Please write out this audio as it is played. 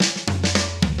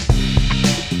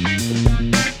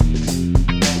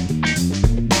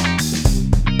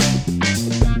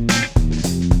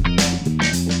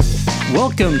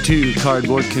Welcome to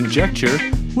Cardboard Conjecture.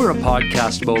 We're a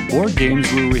podcast about board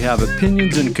games where we have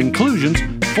opinions and conclusions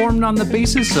formed on the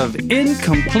basis of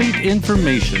incomplete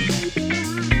information.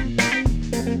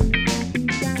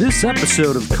 This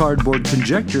episode of Cardboard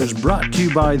Conjecture is brought to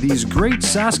you by these great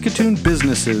Saskatoon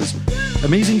businesses: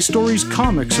 Amazing Stories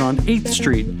Comics on 8th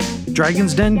Street,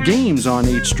 Dragon's Den Games on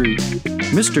 8th Street,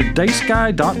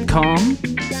 MrDiceGuy.com,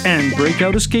 and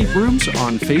Breakout Escape Rooms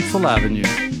on Faithful Avenue.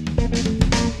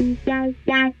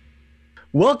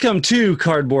 Welcome to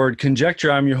Cardboard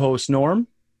Conjecture. I'm your host, Norm.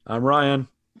 I'm Ryan.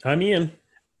 I'm Ian.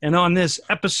 And on this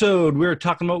episode, we're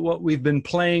talking about what we've been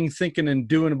playing, thinking, and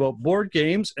doing about board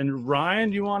games. And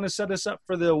Ryan, do you want to set us up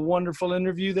for the wonderful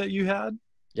interview that you had?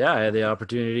 Yeah, I had the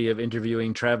opportunity of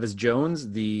interviewing Travis Jones,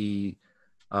 the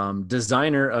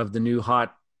designer of the new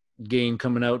hot game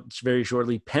coming out very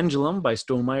shortly, Pendulum by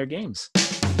Stonemaier Games.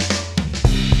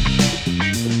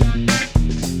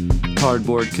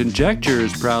 Cardboard Conjecture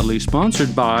is proudly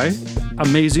sponsored by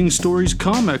Amazing Stories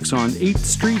Comics on 8th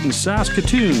Street in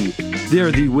Saskatoon. They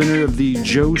are the winner of the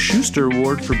Joe Shuster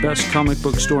Award for Best Comic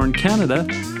Book Store in Canada,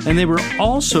 and they were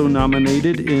also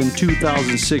nominated in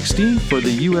 2016 for the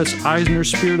U.S. Eisner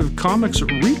Spirit of Comics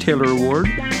Retailer Award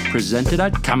presented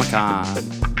at Comic-Con.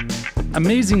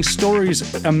 Amazing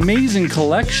Stories' amazing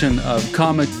collection of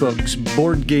comic books,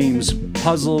 board games,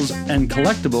 puzzles, and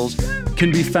collectibles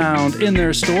can be found in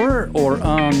their store or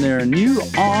on their new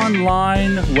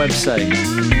online website.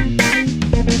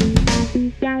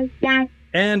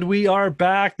 And we are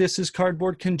back. This is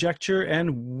Cardboard Conjecture,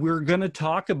 and we're going to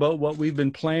talk about what we've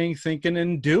been playing, thinking,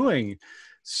 and doing.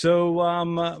 So,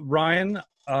 Ryan,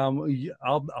 I'll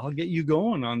get you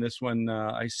going on this one.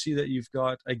 I see that you've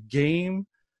got a game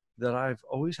that I've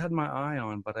always had my eye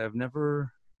on, but I haven't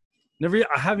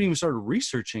even started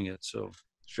researching it. So.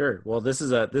 Sure. Well, this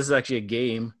is actually a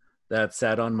game that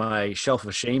sat on my shelf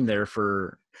of shame there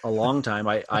for a long time.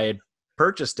 I had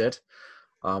purchased it,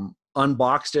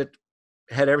 unboxed it,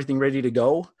 had everything ready to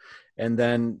go, and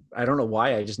then I don't know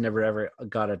why I just never ever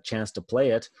got a chance to play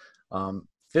it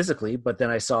physically. But then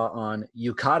I saw on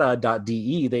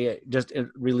Yucata.de they just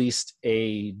released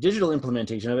a digital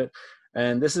implementation of it,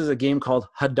 and this is a game called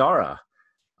Hadara,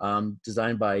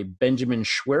 designed by Benjamin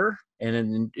Schwer.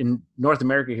 And in North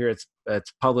America here, it's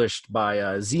published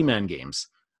by Z-Man Games,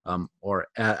 or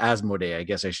Asmodee. I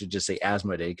guess I should just say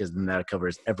Asmodee, because then that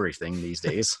covers everything these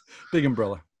days. Big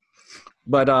umbrella.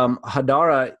 But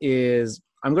Hadara is,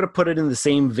 I'm going to put it in the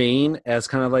same vein as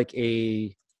kind of like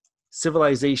a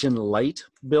Civilization Light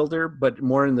builder, but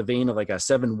more in the vein of like a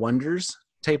Seven Wonders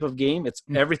type of game. It's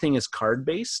everything is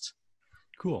card-based.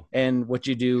 Cool. And what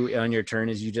you do on your turn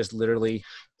is you just literally,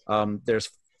 there's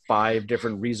 5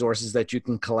 different resources that you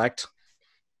can collect.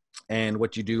 And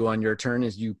what you do on your turn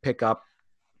is you pick up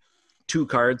 2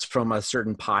 cards from a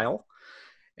certain pile.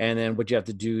 And then what you have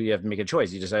to do, you have to make a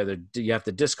choice. You have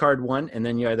to discard one, and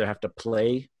then you either have to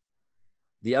play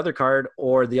the other card,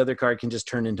 or the other card can just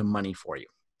turn into money for you.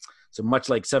 So much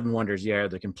like Seven Wonders, you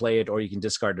either can play it or you can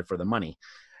discard it for the money.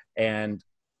 And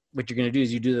what you're going to do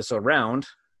is you do this around.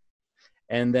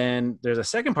 And then there's a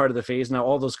second part of the phase. Now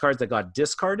all those cards that got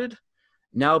discarded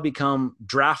now become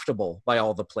draftable by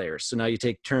all the players. So now you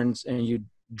take turns and you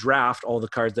draft all the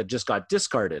cards that just got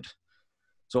discarded.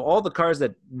 So all the cards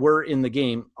that were in the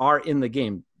game are in the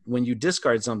game. When you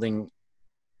discard something,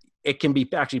 it can be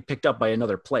actually picked up by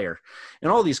another player. And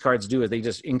all these cards do is they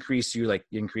just increase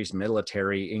increase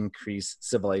military, increase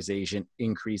civilization,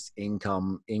 increase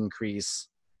income, increase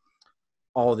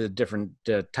all the different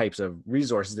types of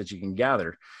resources that you can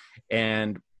gather.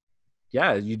 And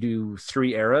yeah, you do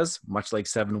 3 eras, much like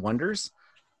Seven Wonders.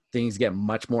 Things get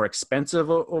much more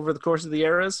expensive over the course of the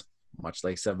eras, much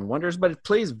like Seven Wonders, but it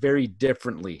plays very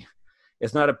differently.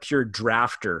 It's not a pure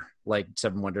drafter like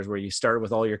Seven Wonders, where you start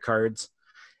with all your cards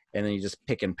and then you just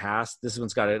pick and pass. This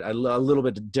one's got a little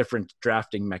bit different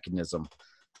drafting mechanism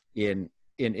in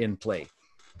play.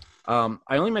 I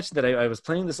only mentioned that I was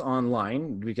playing this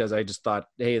online because I just thought,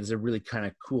 hey, it's a really kind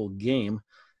of cool game.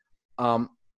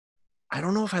 I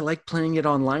don't know if I like playing it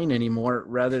online anymore,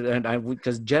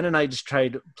 because Jen and I just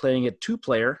tried playing it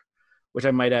 2-player, which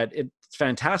I might add, it's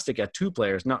fantastic at 2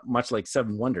 players, not much like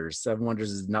Seven Wonders. Seven Wonders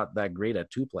is not that great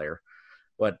at 2-player,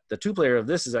 but the 2-player of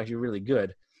this is actually really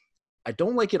good. I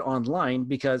don't like it online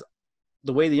because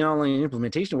the way the online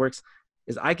implementation works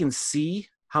is I can see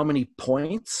how many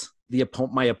points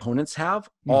my opponents have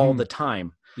all the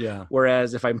time. Yeah.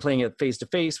 Whereas if I'm playing it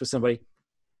face-to-face with somebody,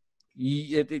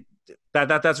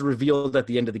 that's revealed at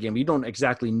the end of the game. You don't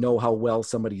exactly know how well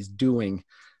somebody's doing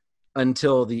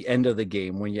until the end of the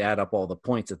game when you add up all the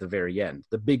points at the very end.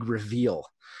 The big reveal.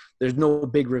 There's no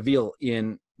big reveal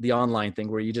in the online thing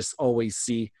where you just always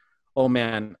see, oh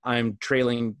man, I'm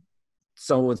trailing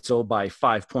so-and-so by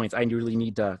 5 points. I really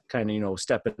need to kind of,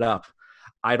 step it up.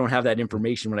 I don't have that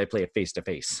information when I play it face to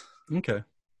face. Okay.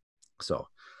 So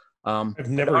I've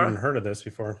never even heard of this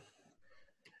before.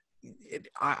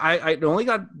 I only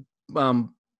got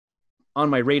on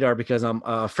my radar because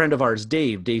a friend of ours,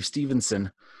 Dave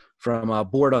Stevenson from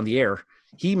Board on the Air,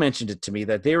 he mentioned it to me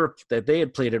that they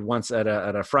had played it once at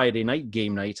a Friday night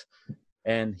game night,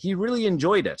 and he really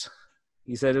enjoyed it.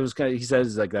 He said it was he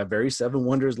says like that very Seven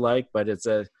Wonders like, but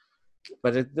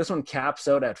this one caps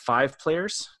out at 5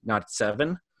 players, not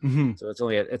 7. Mm-hmm. So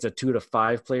it's a 2 to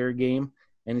 5 player game,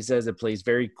 and he says it plays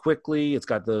very quickly. It's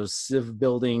got those civ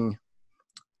building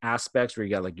aspects where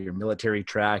you got like your military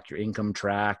track, your income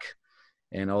track,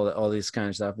 and all this kind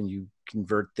of stuff, and you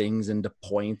convert things into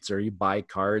points, or you buy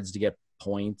cards to get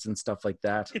points and stuff like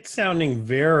that. It's sounding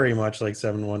very much like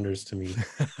Seven Wonders to me.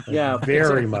 Yeah,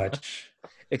 very much.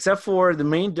 Except for the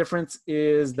main difference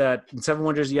is that in Seven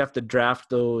Wonders you have to draft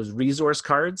those resource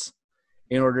cards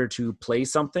in order to play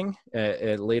something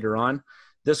later on.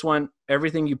 This one,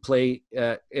 everything you play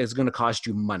is going to cost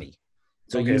you money.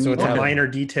 So it's a minor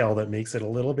detail that makes it a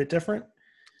little bit different.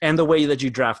 And the way that you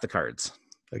draft the cards.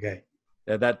 Okay.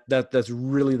 That's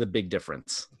really the big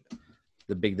difference.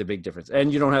 The big difference.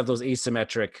 And you don't have those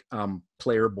asymmetric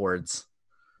player boards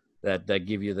that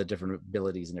give you the different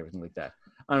abilities and everything like that.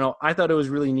 I don't know. I thought it was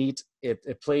really neat.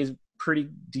 It plays pretty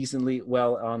decently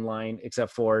well online,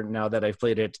 except for now that I've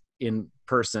played it in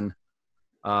person.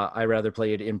 I rather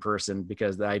play it in person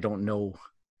because I don't know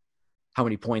how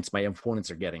many points my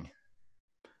opponents are getting.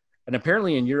 And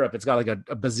apparently in Europe, it's got like a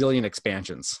bazillion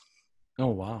expansions. Oh,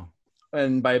 wow.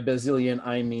 And by a bazillion,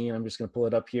 I mean, I'm just going to pull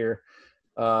it up here.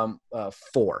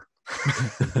 4.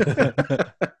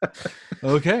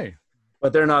 Okay.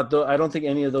 But they're not, I don't think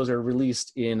any of those are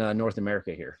released in North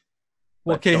America here.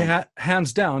 Well, okay,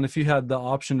 hands down, if you had the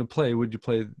option to play, would you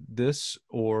play this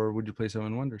or would you play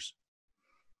Seven Wonders?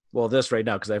 Well, this right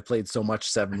now, because I've played so much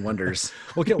Seven Wonders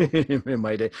okay, in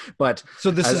my day. But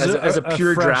so this as a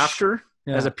pure fresh, drafter,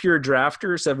 as a pure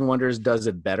drafter, Seven Wonders does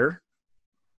it better.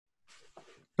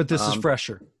 But this is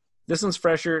fresher. This one's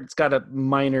fresher. It's got a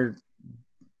minor.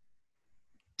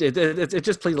 It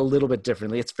just plays a little bit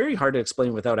differently. It's very hard to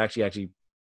explain without actually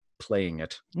playing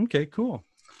it. Okay, cool.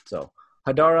 So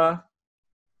Hadara,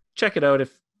 check it out.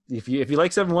 If you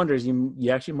like Seven Wonders,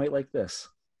 you actually might like this.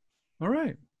 All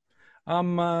right.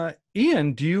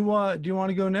 Ian, do you want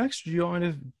to go next? Or do you want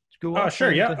me to go? Oh,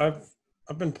 sure. Yeah,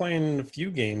 I've been playing a few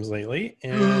games lately,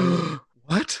 and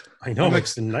what? I know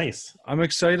it's been nice. I'm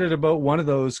excited about one of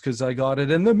those because I got it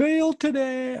in the mail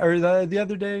today or the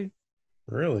other day.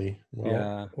 Really? Well,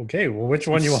 yeah. Okay. Well, which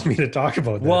one you want me to talk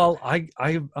about then? Well, I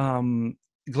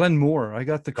Glen Moore. I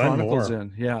got the Chronicles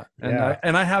in. Yeah.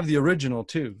 And I have the original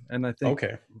too. And I think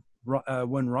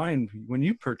when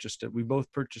you purchased it, we both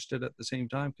purchased it at the same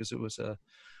time because it was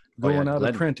going out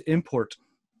of print import.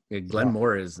 Glen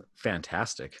Moore is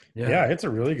fantastic. Yeah, it's a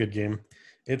really good game.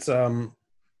 It's I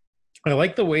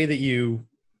like the way that you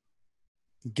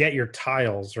get your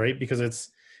tiles, right? Because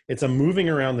it's a moving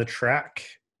around the track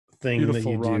thing that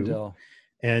you do,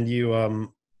 and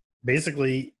you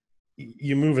basically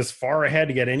you move as far ahead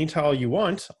to get any tile you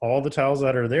want. All the tiles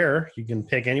that are there, you can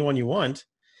pick any one you want,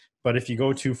 but if you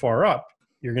go too far up,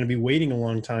 you're going to be waiting a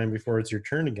long time before it's your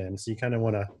turn again. So you kind of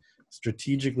want to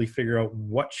strategically figure out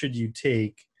what should you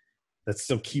take that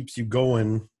still keeps you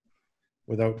going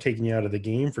without taking you out of the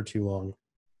game for too long.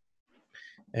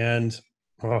 And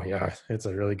oh yeah, it's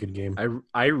a really good game.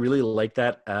 I really like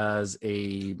that as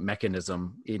a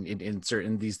mechanism in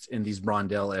certain these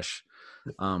Rondell-ish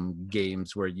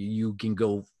games where you can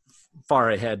go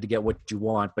far ahead to get what you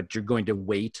want, but you're going to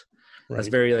wait. Right. That's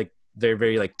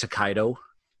very like Tokaido.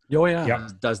 Oh yeah.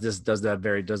 Does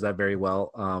that very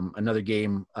well. Another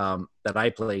game that I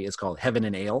play is called Heaven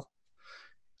and Ale.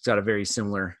 It's got a very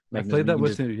similar mechanism. I played that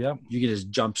with you. Yeah. You can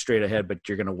just jump straight ahead, but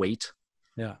you're gonna wait.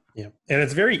 Yeah. Yeah. And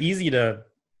it's very easy to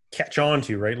catch on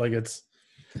to, right? Like just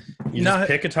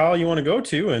pick a tile you want to go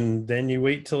to and then you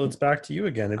wait till it's back to you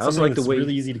again. It's something that's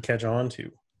really easy to catch on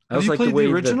to. Have you played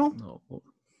the original?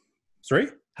 Sorry?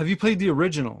 Have you played the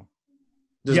original?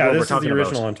 This is the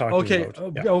original I'm talking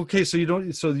about. Yeah. Okay, so you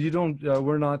don't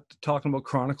we're not talking about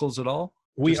Chronicles at all?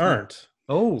 We aren't.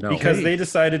 Oh, no. Because they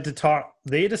decided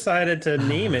to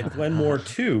name it Glenmore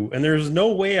 2, and there's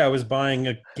no way I was buying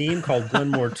a game called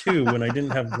Glenmore 2 when I didn't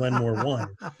have Glenmore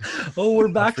 1. Oh, we're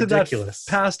back to that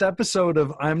past episode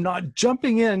of I'm not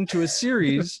jumping into a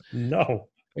series. No.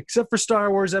 Except for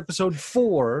Star Wars Episode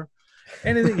 4.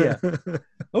 Anything, yeah.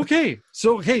 Okay,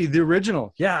 so the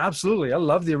original. Yeah, absolutely. I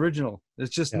love the original.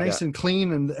 It's just nice and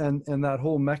clean, and that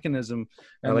whole mechanism.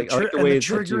 And I like the way the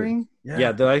triggering. I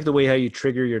like the way how you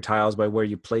trigger your tiles by where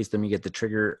you place them. You get to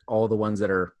trigger all the ones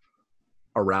that are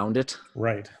around it.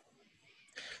 Right.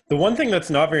 The one thing that's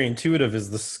not very intuitive is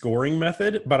the scoring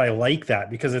method, but I like that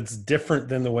because it's different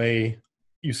than the way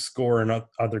you score in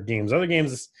other games. Other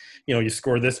games, you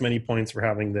score this many points for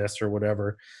having this or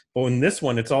whatever. But in this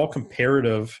one, it's all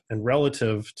comparative and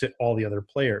relative to all the other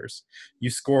players. You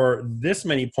score this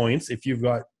many points if you've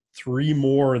got 3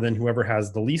 more than whoever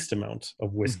has the least amount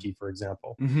of whiskey, for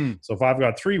example. Mm-hmm. So if I've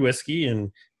got 3 whiskey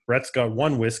and Brett's got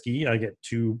 1 whiskey, I get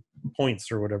 2 points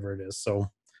or whatever it is.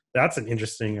 So that's an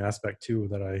interesting aspect too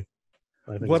that I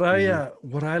think what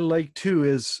I like too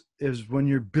is when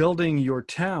you're building your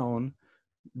town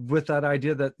with that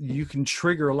idea that you can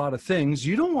trigger a lot of things.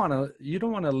 You don't want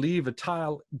to leave a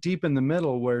tile deep in the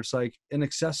middle where it's like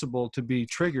inaccessible to be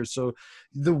triggered. So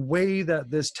the way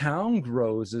that this town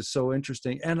grows is so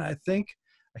interesting. And I think,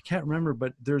 I can't remember,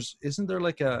 but isn't there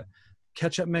like a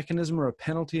catch-up mechanism or a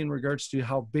penalty in regards to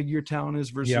how big your town is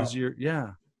versus your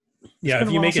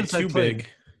if you make it too big.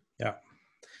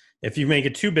 If you make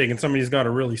it too big and somebody's got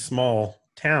a really small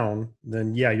town,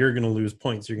 then you're going to lose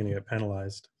points. You're going to get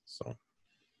penalized. So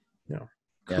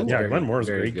cool. Glenmore is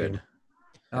a great good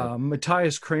game.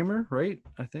 Matthias Kramer, right?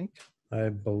 I think. I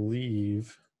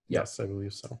believe. Yes, I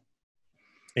believe so.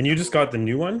 And you just got the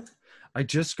new one? I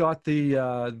just got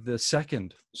the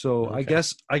second. So okay.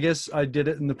 I guess I did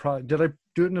it in the did I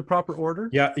do it in the proper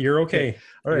order? Yeah, you're okay.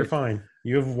 All right. You're fine.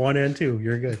 You have 1 and 2.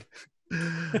 You're good.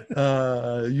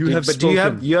 You have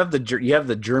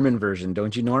the German version,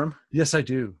 don't you, Norm? Yes, I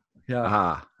do.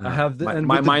 Yeah, I have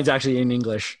mine's actually in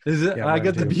English. Is it? I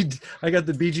got the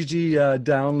BGG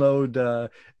download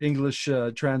English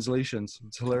translations.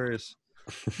 It's hilarious.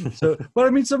 So, but I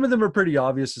mean, some of them are pretty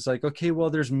obvious. It's like, okay, well,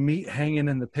 there's meat hanging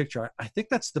in the picture. I think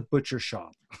that's the butcher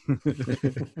shop.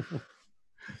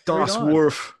 Das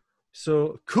Wurf.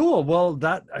 So cool. Well,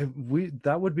 that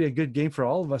would be a good game for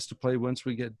all of us to play once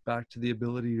we get back to the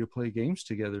ability to play games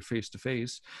together face to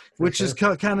face, which is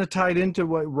kind of tied into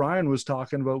what Ryan was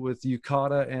talking about with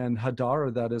Yucata and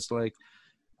Hadara. That is like,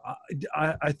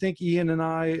 I think Ian and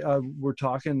I were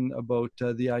talking about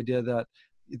the idea that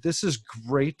this is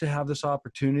great to have this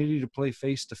opportunity to play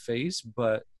face to face,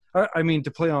 but I mean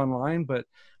to play online. But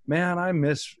man, I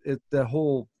miss it. The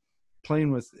whole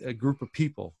playing with a group of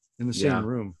people in the same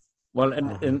room. Well,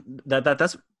 and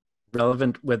that's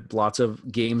relevant with lots of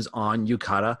games on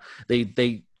Yucata.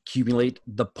 They accumulate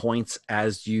the points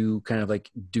as you kind of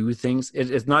like do things.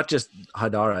 It's not just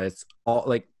Hadara. It's all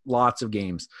like lots of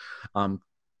games.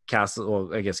 Castle.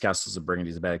 Well, I guess Castles of Burgundy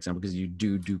is a bad example because you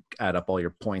do add up all your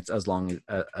points as long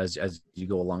as you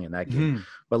go along in that game. Mm-hmm.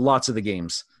 But lots of the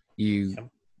games you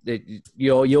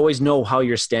always know how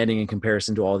you're standing in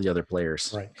comparison to all the other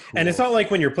players. Right. Cool. And it's not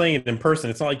like when you're playing it in person,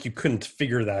 it's not like you couldn't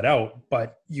figure that out,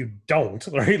 but you don't,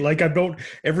 right? Like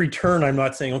every turn I'm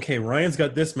not saying, okay, Ryan's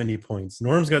got this many points,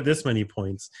 Norm's got this many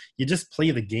points. You just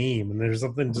play the game, and there's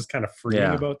something just kind of freeing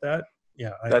about that.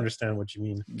 Yeah, I understand what you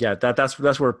mean. Yeah, that's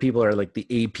where people are like the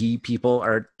AP people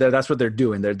are. That's what they're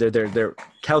doing. They're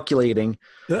calculating,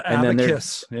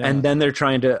 and then they're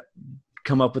trying to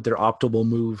come up with their optimal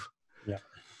move.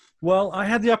 Well, I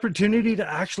had the opportunity to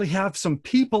actually have some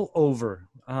people over.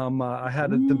 I had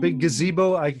the big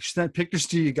gazebo. I sent pictures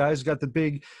to you guys. Got the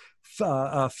big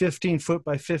 15-foot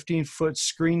by 15-foot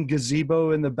screen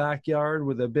gazebo in the backyard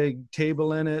with a big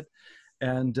table in it.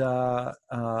 And a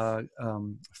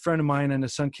friend of mine and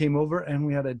his son came over, and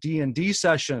we had a D&D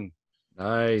session.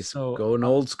 Nice. So, going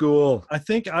old school. I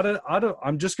think out of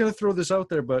I'm just going to throw this out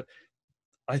there, but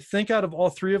I think out of all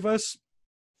 3 of us,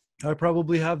 I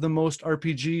probably have the most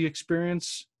RPG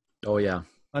experience. Oh yeah,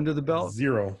 under the belt.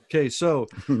 0. Okay, so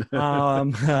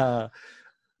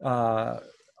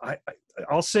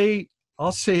I'll say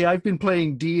I've been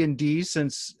playing D&D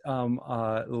since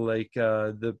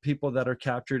the people that are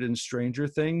captured in Stranger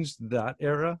Things, that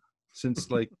era. Since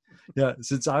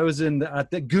since I was at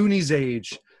the Goonies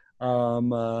age.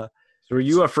 So were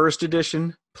you a first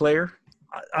edition player?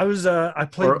 I was I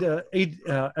played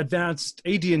advanced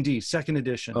AD&D second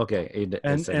edition. Okay,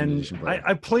 second edition player.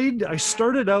 I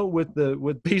started out with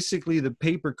basically the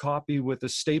paper copy with a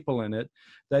staple in it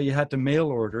that you had to mail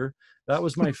order. That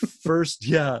was my first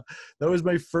that was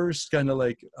my first kind of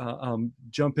like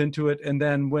jump into it. And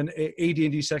then when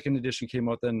AD&D second edition came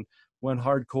out, then went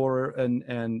hardcore,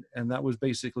 and that was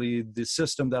basically the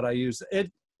system that I used. It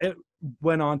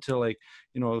went on to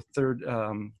third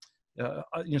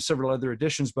several other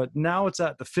editions, but now it's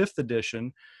at the 5th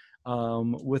edition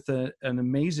with an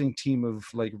amazing team of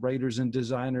like writers and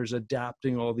designers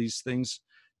adapting all these things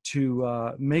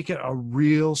to make it a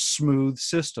real smooth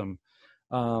system.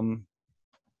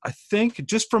 I think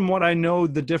just from what I know,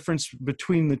 the difference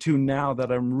between the two now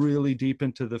that I'm really deep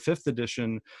into the 5th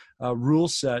edition rule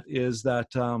set is that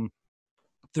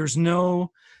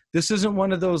this isn't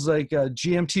one of those like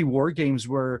GMT war games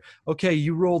where, okay,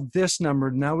 you rolled this number,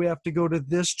 now we have to go to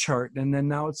this chart, and then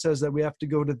now it says that we have to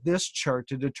go to this chart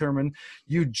to determine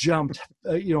you jumped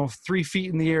 3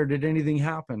 feet in the air. Did anything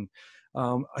happen?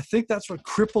 I think that's what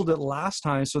crippled it last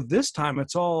time. So this time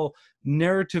it's all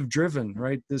narrative driven,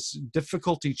 right? This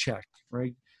difficulty check,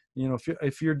 right?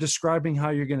 If you're describing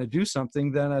how you're going to do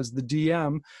something, then as the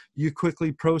DM, you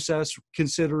quickly process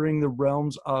considering the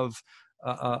realms of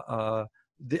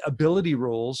the ability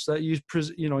rolls that you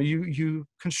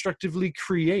constructively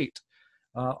create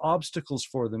obstacles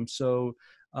for them. So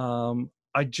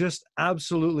I just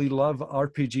absolutely love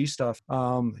RPG stuff.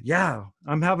 Yeah,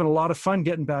 I'm having a lot of fun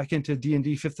getting back into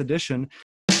D&D 5th edition.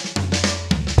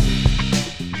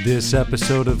 This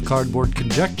episode of Cardboard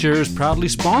Conjecture is proudly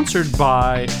sponsored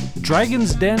by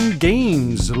Dragon's Den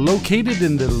Games, located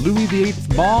in the Louis VIII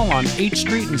Mall on 8th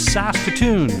Street in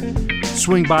Saskatoon.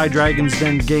 Swing by Dragon's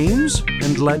Den Games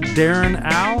and let Darren,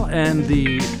 Al, and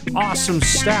the awesome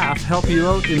staff help you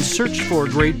out in search for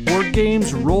great board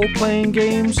games, role-playing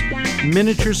games,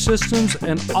 miniature systems,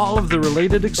 and all of the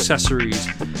related accessories.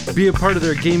 Be a part of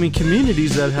their gaming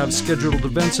communities that have scheduled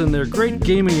events in their great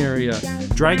gaming area.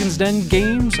 Dragon's Den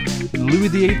Games, Louis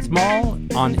VIII Mall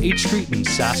on 8th Street in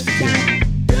Saskatoon.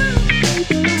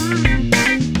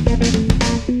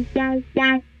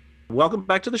 Welcome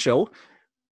back to the show.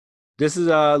 This is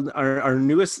our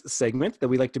newest segment that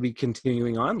we like to be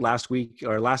continuing on. Last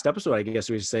episode, I guess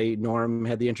we should say, Norm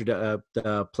had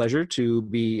the pleasure to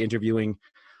be interviewing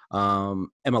Emma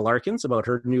Larkins about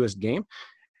her newest game.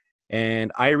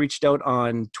 And I reached out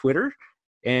on Twitter.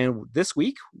 And this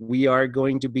week, we are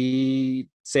going to be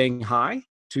saying hi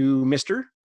to Mr.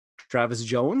 Travis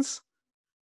Jones.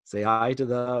 Say hi to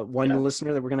the one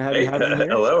listener that we're going to have you have here.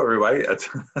 Hello, everybody. That's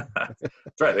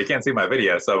right. They can't see my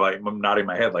video, so I'm nodding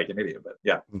my head like an idiot. But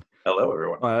yeah, hello,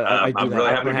 everyone. I'm really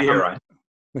happy to be here, Ryan.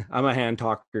 I'm a hand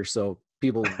talker, so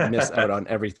people miss out on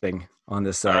everything on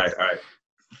this side. All right.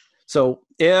 So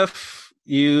if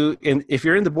you're in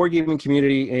the board gaming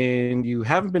community and you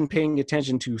haven't been paying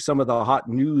attention to some of the hot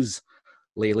news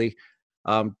lately,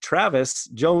 Travis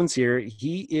Jones here,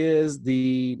 he is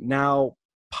the now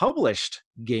published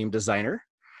game designer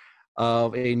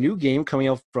of a new game coming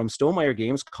out from Stonemaier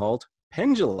Games called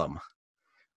Pendulum,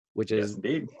 which is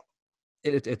indeed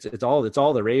it's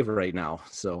all the rave right now.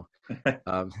 So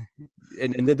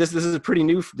and this is pretty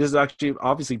new. This is actually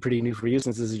obviously pretty new for you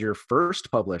since this is your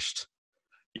first published.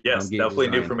 Yes, definitely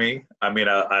design. New for me. I mean,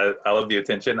 I love the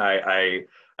attention. I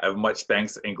have much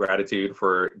thanks and gratitude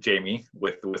for Jamie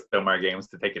with Stonemaier Games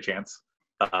to take a chance.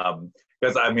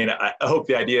 Because I mean, I hope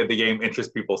the idea of the game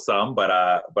interests people some, but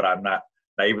I'm not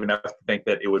naive enough to think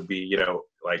that it would be,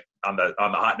 like on the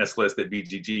hotness list at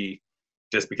BGG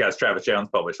just because Travis Jones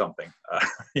published something.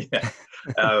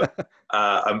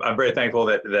 I'm very thankful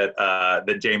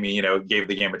that Jamie, gave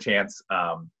the game a chance,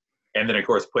 and then of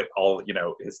course put all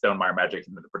his Stonemaier magic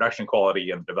into the production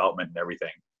quality and the development and everything.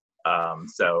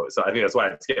 So I think that's why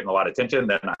it's getting a lot of attention.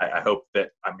 Then I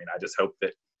just hope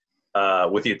that.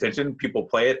 With the attention, people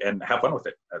play it and have fun with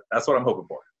it. That's what I'm hoping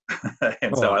for.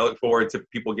 So I look forward to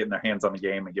people getting their hands on the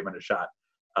game and giving it a shot,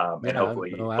 and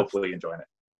hopefully enjoying it.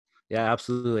 Yeah,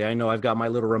 absolutely. I know I've got my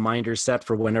little reminder set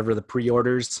for whenever the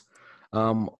pre-orders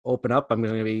open up. I'm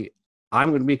going to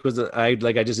be because I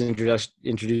just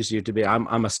introduced you to be. I'm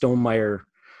a Stonemaier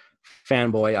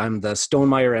fanboy. I'm the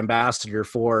Stonemaier ambassador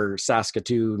for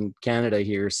Saskatoon, Canada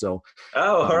here. So.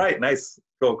 Oh, all right, nice.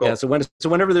 Cool. Yeah, so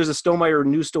whenever there's a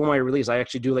new Stonemaier release, I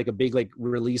actually do like a big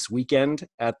release weekend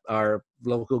at our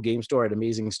local game store at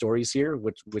Amazing Stories here,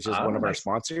 which is one of our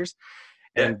sponsors.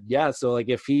 Yeah. And yeah, so like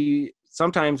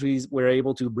sometimes we're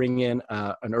able to bring in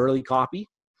an early copies,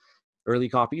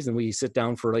 and we sit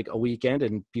down for like a weekend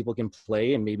and people can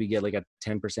play and maybe get like a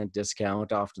 10%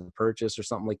 discount off the purchase or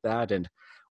something like that. And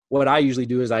what I usually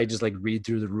do is I just like read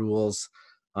through the rules.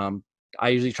 I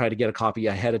usually try to get a copy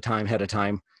ahead of time.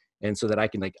 And so that I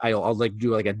can I'll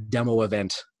do like a demo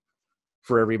event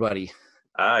for everybody.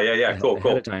 Yeah. Cool.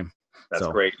 Ahead of time. That's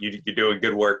great. You're doing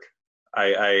good work.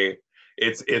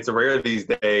 It's rare these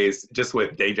days, just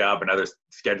with day job and other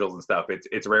schedules and stuff.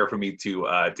 It's rare for me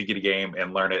to get a game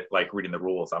and learn it like reading the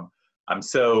rules. I'm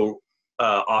so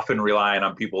often relying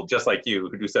on people just like you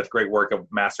who do such great work of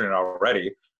mastering it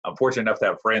already. I'm fortunate enough to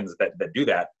have friends that do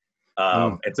that.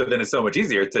 And so then it's so much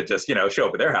easier to just, show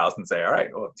up at their house and say, all right,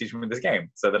 well, teach me this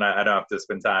game. So then I don't have to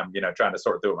spend time, trying to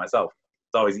sort through it myself.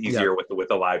 It's always easier with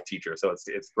a live teacher. So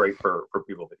it's great for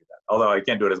people to do that. Although I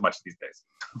can't do it as much these days.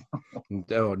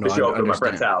 Oh, no, To show up at my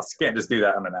friend's house. Can't just do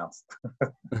that unannounced.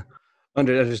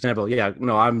 Understandable. Yeah,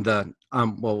 no,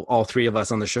 well, all three of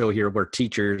us on the show here, we're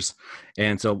teachers.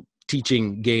 And so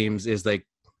teaching games is like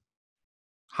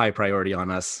high priority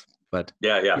on us. But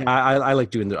I like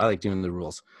doing the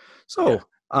rules. So,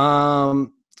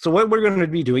 so what we're going to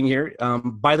be doing here,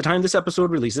 by the time this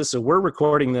episode releases, so we're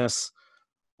recording this.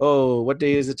 Oh, what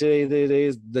day is it today? Today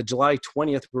is the July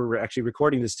 20th. We're actually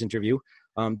recording this interview.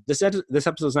 This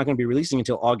episode is not going to be releasing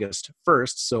until August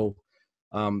 1st. So,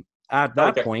 at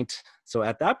that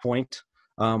point,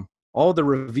 all the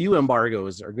review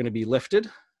embargoes are going to be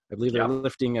lifted. I believe they're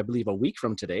lifting, a week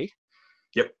from today.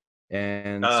 Yep.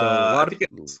 And so a lot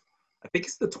I think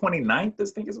it's the 29th, I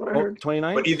think is what I heard.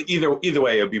 29th? But either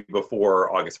way, it'll be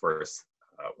before August 1st.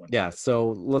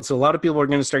 So a lot of people are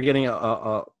going to start getting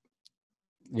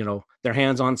their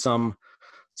hands on some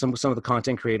of the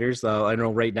content creators. I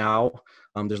know right now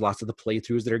there's lots of the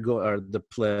playthroughs that are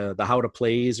the how to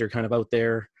plays are kind of out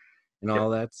there and all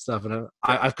that stuff. And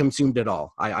I've consumed it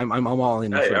all. I'm all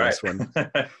in for this one.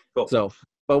 Cool. So,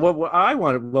 but what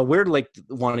we're like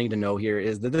wanting to know here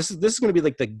is that this is going to be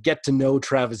like the get to know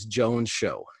Travis Jones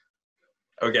show.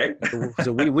 Okay.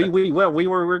 So we're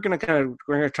going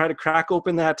to try to crack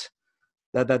open that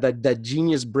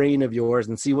genius brain of yours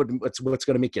and see what's going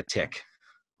to make you tick.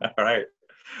 All right.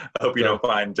 I hope you don't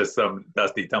find just some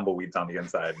dusty tumbleweeds on the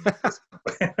inside.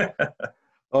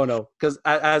 Oh no, because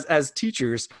as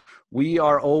teachers, we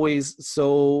are always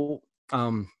so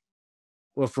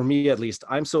well, for me at least,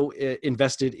 I'm so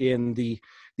invested in the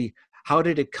how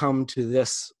did it come to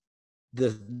this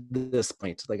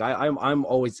point? Like I'm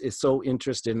always so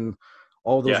interested in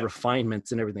all those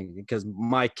refinements and everything, because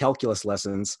my calculus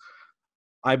lessons,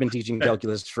 I've been teaching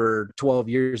calculus for 12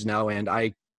 years now, and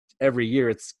every year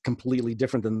it's completely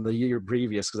different than the year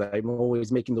previous because I'm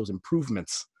always making those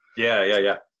improvements. Yeah.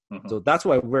 Mm-hmm. So that's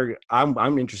why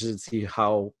I'm interested to see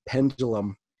how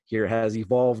Pendulum here has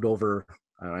evolved over.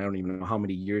 I don't even know how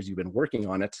many years you've been working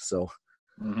on it. So,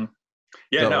 mm-hmm.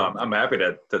 I'm happy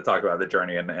to talk about the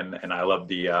journey, and I love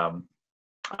the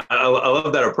I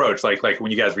love that approach. Like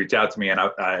when you guys reach out to me, and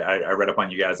I read up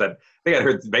on you guys. I think I'd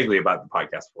heard vaguely about the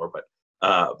podcast before, but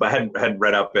hadn't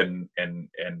read up and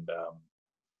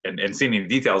seen any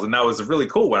details. And that was really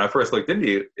cool when I first looked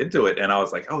into it. And I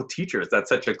was like, oh, teachers, that's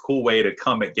such a cool way to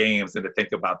come at games and to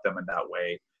think about them in that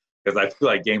way. Because I feel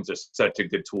like games are such a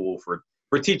good tool for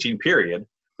teaching, period.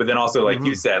 But then also, like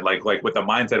you said, like with the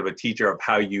mindset of a teacher of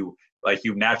how you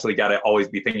naturally got to always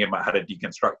be thinking about how to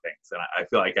deconstruct things. And I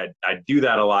feel like I do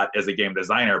that a lot as a game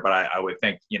designer, but I would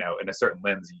think, in a certain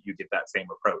lens, you get that same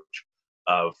approach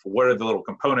of what are the little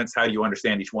components, how do you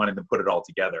understand each one, and then put it all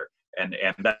together. And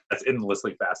that's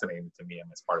endlessly fascinating to me,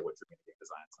 and it's part of what you're game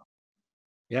design. So.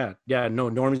 Yeah. No,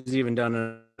 Norm's even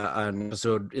done an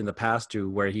episode in the past too,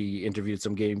 where he interviewed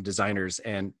some game designers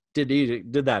and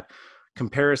did that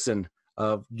comparison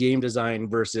of game design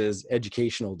versus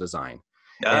educational design.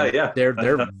 They're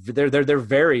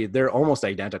almost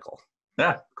identical.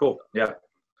 Yeah, cool. Yeah.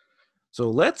 So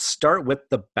let's start with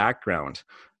the background.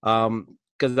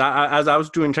 Because as I was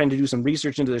trying to do some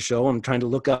research into the show, I'm trying to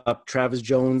look up Travis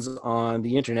Jones on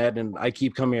the internet, and I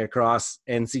keep coming across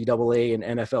NCAA and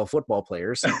NFL football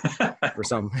players for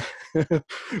some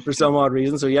odd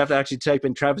reason. So you have to actually type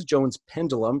in Travis Jones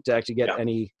Pendulum to actually get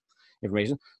any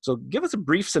information. So give us a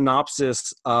brief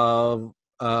synopsis of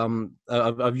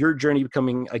your journey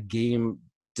becoming a game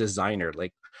designer.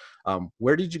 Like,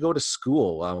 where did you go to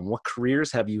school? What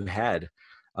careers have you had?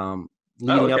 Are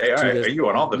you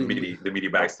on all the meaty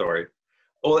backstory?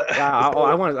 Well,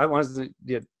 I wanted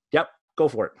to. Yep, go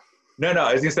for it. No,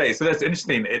 I was gonna say. So that's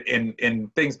interesting.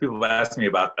 In things people have asked me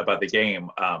about the game,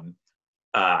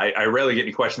 I rarely get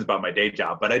any questions about my day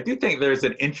job, but I do think there's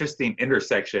an interesting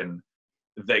intersection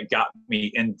that got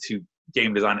me into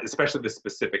game design, especially the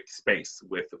specific space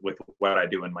with what I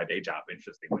do in my day job.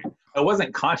 Interestingly, I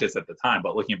wasn't conscious at the time,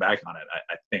 but looking back on it,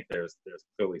 I think there's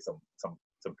clearly some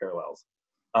parallels.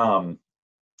 But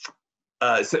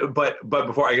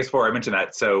before I mention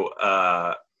that, so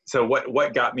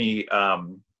what got me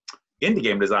into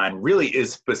game design really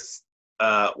is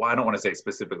I don't want to say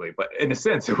specifically, but in a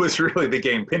sense, it was really the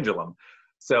game Pendulum.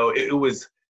 So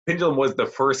Pendulum was the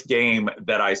first game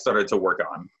that I started to work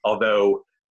on. Although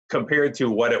compared to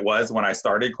what it was when I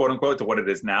started, quote unquote, to what it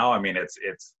is now, I mean,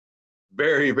 it's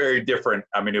very, very different.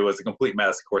 I mean, it was a complete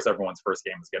mess. Of course, everyone's first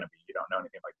game is going to be, you don't know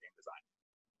anything about game design.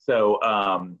 So,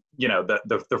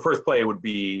 the first play would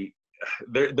be,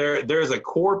 there's a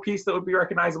core piece that would be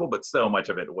recognizable, but so much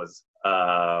of it was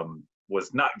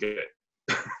not good.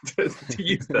 to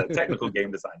use the technical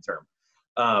game design term.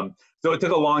 So it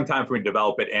took a long time for me to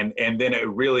develop it, and then it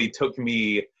really took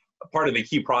me. Part of the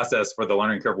key process for the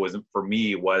learning curve was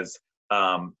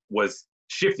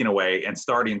shifting away and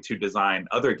starting to design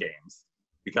other games,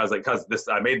 because I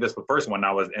made this the first one,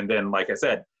 and then like I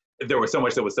said, there was so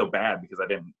much that was so bad because I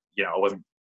didn't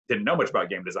know much about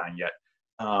game design yet.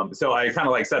 So I kind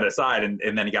of like set it aside, and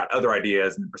then got other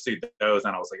ideas and pursued those,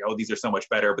 and I was like, oh, these are so much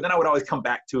better. But then I would always come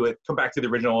back to the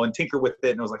original and tinker with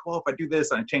it, and I was like, well, if I do this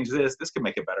and I change this could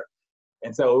make it better.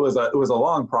 And so it was a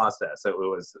long process. It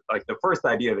was like the first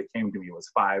idea that came to me was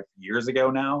 5 years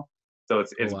ago now. So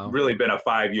it's really been a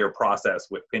 5-year process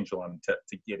with Pendulum to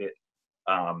get it,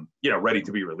 ready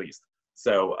to be released.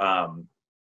 So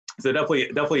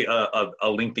definitely a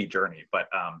lengthy journey, but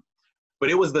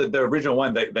it was the original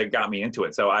one that got me into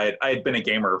it. So I had been a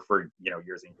gamer for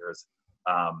years and years.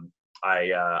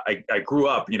 I grew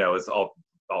up, as all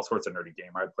sorts of nerdy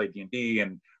gamer. I played D&D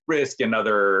and Risk and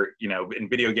other, in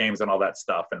video games and all that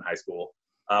stuff in high school.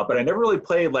 But I never really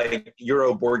played like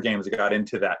Euro board games. I got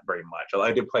into that very much.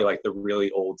 I did play like the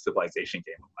really old Civilization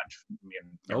game a bunch. Me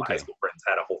and my high school friends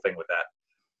had a whole thing with that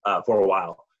for a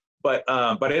while. But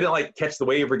I didn't like catch the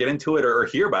wave or get into it or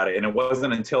hear about it. And it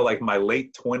wasn't until like my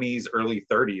late 20s, early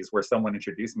 30s where someone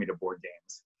introduced me to board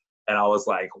games. And I was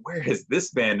like, where has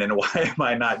this been and why am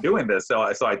I not doing this? So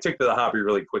I took to the hobby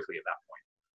really quickly at that point.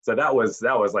 So that was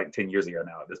like 10 years ago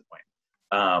now at this point.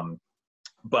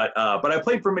 But I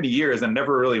played for many years and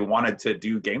never really wanted to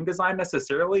do game design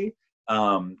necessarily.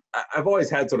 I've always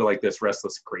had sort of like this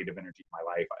restless creative energy in my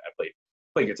life. I played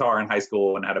guitar in high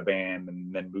school and had a band,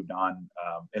 and then moved on.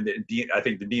 I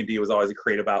think the D&D was always a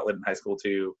creative outlet in high school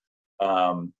too.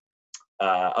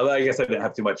 Although I guess I didn't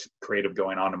have too much creative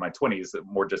going on in my 20s,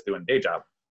 more just doing day job.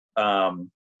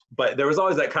 But there was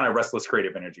always that kind of restless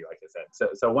creative energy, like I said.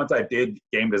 So once I did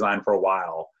game design for a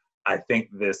while, I think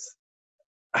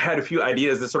I had a few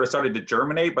ideas that sort of started to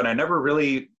germinate, but I never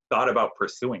really thought about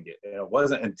pursuing it. And it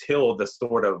wasn't until the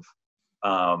sort of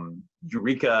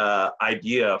eureka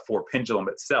idea for Pendulum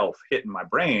itself hit in my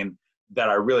brain that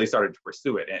I really started to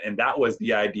pursue it. And that was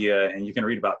the idea, and you can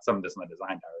read about some of this in the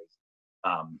design diaries.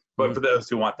 But for those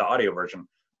who want the audio version,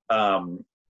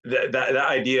 that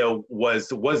idea was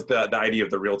the idea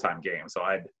of the real-time game. So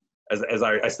I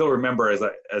still remember, as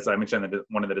I mentioned in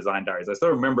one of the design diaries, I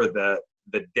still remember the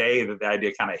day that the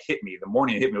idea kind of hit me. The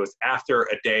morning it hit me was after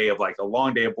a day of like a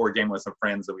long day of board game with some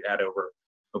friends that we had over.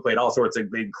 We played all sorts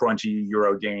of big crunchy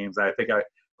Euro games. I think I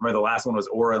remember the last one was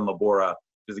Ora and Labora. It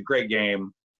was a great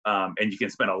game. And you can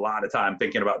spend a lot of time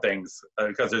thinking about things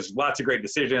because there's lots of great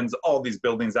decisions, all these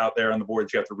buildings out there on the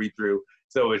board you have to read through.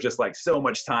 So it was just like so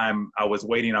much time I was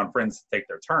waiting on friends to take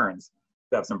their turns,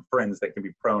 to have some friends that can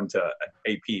be prone to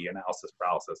AP, analysis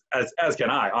paralysis, as can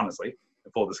I, honestly.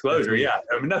 Full disclosure, yeah.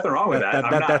 I mean, nothing wrong with that.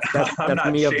 I'm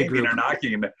not shaming or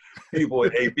knocking people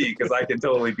with AP because I can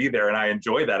totally be there and I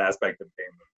enjoy that aspect of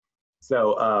gaming.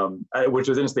 So, which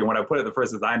was interesting. When I put it in the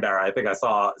first design diary, I think I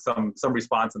saw some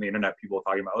response on the internet, people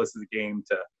talking about, oh, this is a game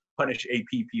to punish AP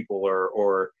people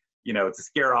or to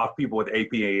scare off people with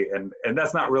AP. And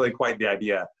that's not really quite the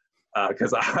idea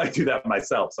because I do that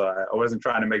myself. So I wasn't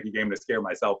trying to make a game to scare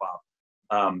myself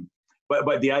off.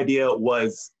 But the idea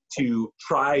was to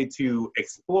try to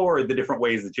explore the different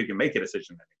ways that you can make a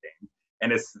decision in a game.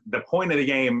 And it's the point of the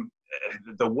game,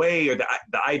 the way or the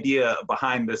idea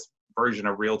behind this version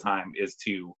of real time is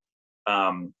to,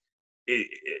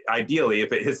 ideally,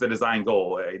 if it hits the design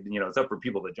goal, it's up for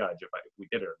people to judge if we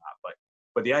did it or not.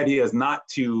 But the idea is not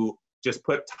to just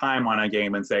put time on a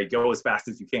game and say, go as fast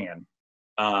as you can.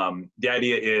 The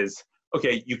idea is,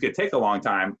 okay, you could take a long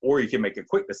time or you can make a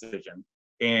quick decision.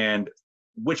 And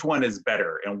which one is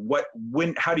better, and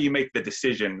how do you make the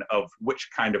decision of which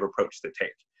kind of approach to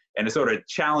take, and to sort of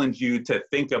challenge you to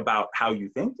think about how you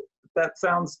think. That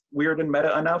sounds weird and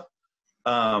meta enough.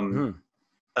 So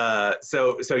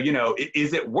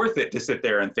is it worth it to sit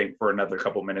there and think for another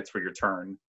couple minutes for your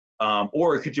turn,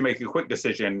 or could you make a quick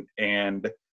decision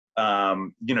and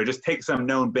just take some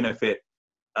known benefit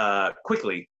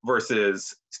quickly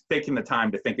versus taking the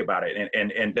time to think about it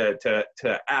and to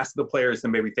ask the players to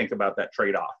maybe think about that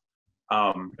trade-off.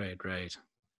 Right.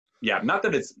 Yeah, not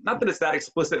that it's that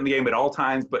explicit in the game at all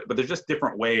times, but there's just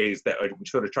different ways that we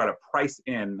sort of try to price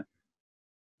in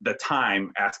the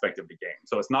time aspect of the game.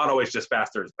 So it's not always just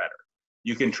faster is better.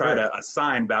 You can try to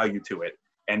assign value to it,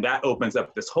 and that opens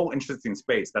up this whole interesting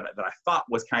space that I thought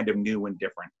was kind of new and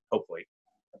different, hopefully.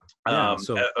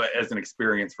 As an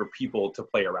experience for people to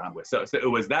play around with. So it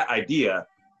was that idea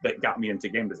that got me into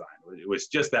game design. It was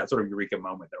just that sort of eureka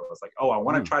moment that was like, oh, I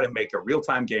want to try to make a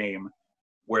real-time game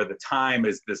where the time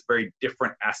is this very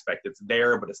different aspect. It's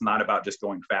there, but it's not about just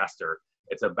going faster.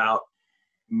 It's about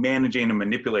managing and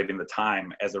manipulating the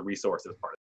time as a resource as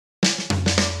part of it.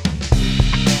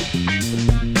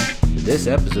 This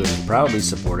episode is proudly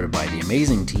supported by the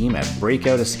amazing team at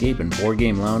Breakout Escape and Board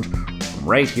Game Lounge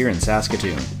right here in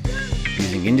Saskatoon.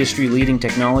 Using industry-leading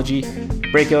technology,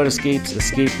 Breakout Escape's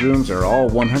escape rooms are all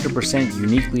 100%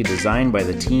 uniquely designed by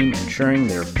the team, ensuring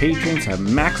their patrons have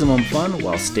maximum fun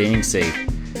while staying safe.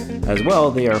 As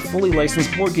well, they are a fully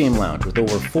licensed board game lounge with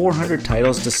over 400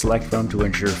 titles to select from to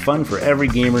ensure fun for every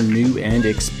gamer, new and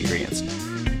experienced.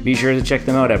 Be sure to check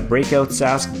them out at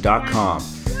breakoutsask.com.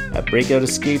 At Breakout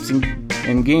Escapes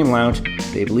and Game Lounge,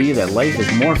 they believe that life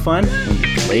is more fun when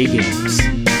you play games.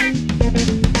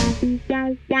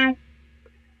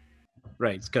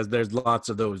 Right, because there's lots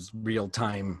of those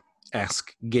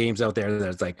real-time-esque games out there.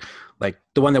 That's like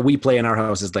the one that we play in our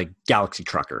house is like Galaxy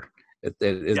Trucker.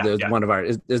 One of our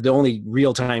is the only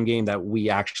real-time game that we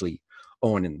actually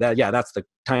own, and that's the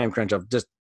time crunch of just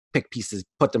pick pieces,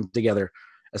 put them together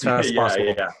as fast as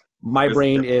possible. My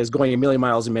brain is going a million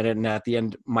miles a minute, and at the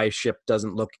end, my ship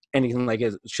doesn't look anything like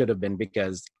it should have been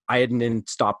because I didn't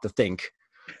stop to think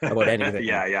about anything.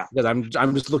 Because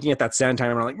I'm just looking at that sand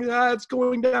timer, I'm like, it's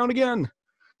going down again.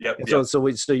 So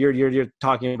you're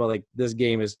talking about like this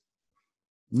game is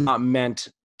not meant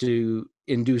to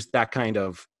induce that kind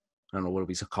of, I don't know, what do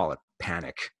we call it,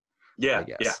 panic? Yeah,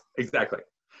 exactly.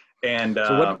 And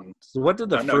what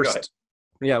did the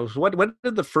what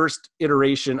did the first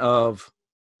iteration of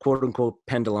quote unquote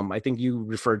pendulum, I think you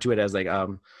referred to it as like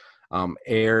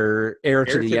heir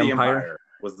to the Empire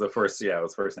was the first it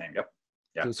was first name.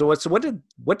 So what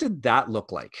did that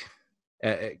look like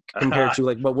compared to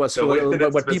like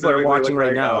what people are watching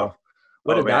right now?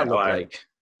 What did that look like?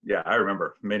 Yeah, I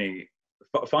remember many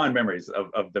fond memories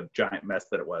of the giant mess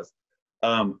that it was.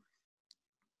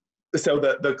 So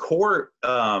the core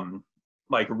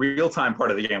like real-time part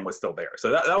of the game was still there.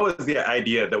 So that was the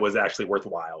idea that was actually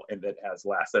worthwhile and that has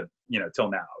lasted,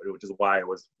 till now, which is why it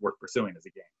was worth pursuing as a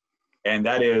game. And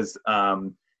that is,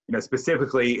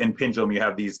 specifically in Pendulum, you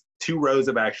have these 2 rows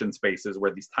of action spaces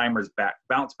where these timers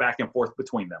bounce back and forth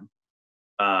between them.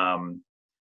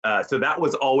 So that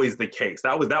was always the case.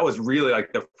 That was really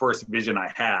like the first vision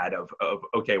I had of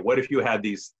okay, what if you had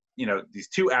these, these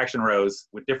 2 action rows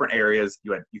with different areas,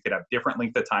 you could have different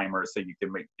length of timers, so you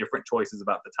can make different choices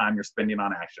about the time you're spending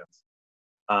on actions.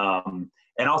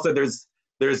 And also there's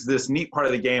this neat part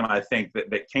of the game, I think,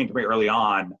 that came to me early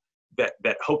on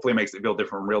that hopefully makes it feel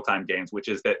different from real-time games, which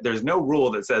is that there's no rule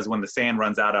that says when the sand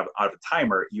runs out of a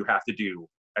timer, you have to do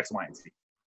X, Y, and Z.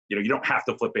 You don't have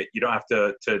to flip it. You don't have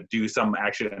to do some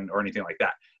action or anything like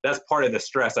that. That's part of the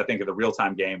stress, I think, of the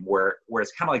real-time game, where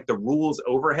it's kind of like the rules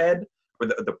overhead, where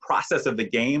the process of the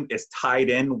game is tied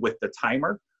in with the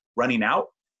timer running out,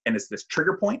 and it's this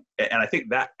trigger point. And I think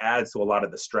that adds to a lot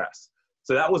of the stress.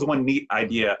 So that was one neat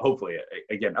idea, hopefully,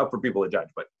 again, up for people to judge,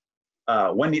 but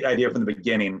one neat idea from the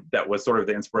beginning that was sort of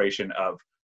the inspiration of,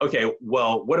 okay,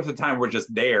 well, what if the timer were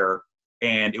just there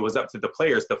and it was up to the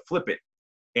players to flip it?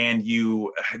 And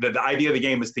the idea of the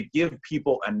game is to give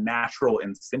people a natural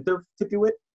incentive to do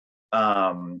it.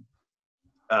 Again,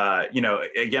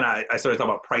 I started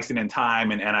talking about pricing and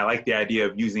time, and I like the idea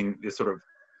of using this sort of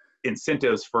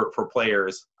incentives for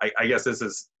players. I guess this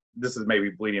is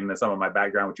maybe bleeding into some of my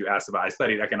background, which you asked about. I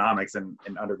studied economics in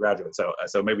undergraduate,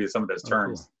 so maybe some of those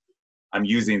terms I'm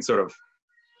using sort of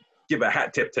give a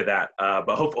hat tip to that,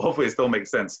 but hopefully it still makes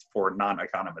sense for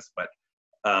non-economists. But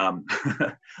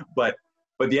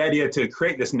but the idea to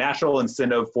create this natural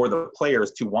incentive for the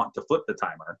players to want to flip the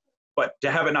timer, but to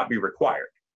have it not be required.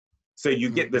 So you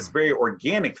get this very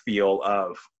organic feel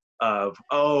of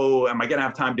oh, am I going to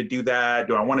have time to do that?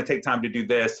 Do I want to take time to do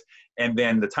this? And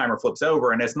then the timer flips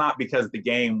over, and it's not because the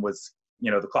game was,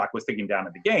 the clock was ticking down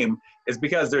in the game. It's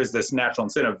because there's this natural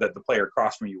incentive that the player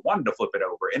across from you wanted to flip it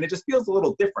over. And it just feels a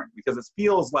little different because it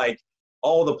feels like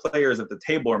all the players at the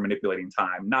table are manipulating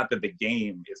time, not that the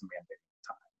game is mandating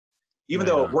time. Even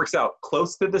though it works out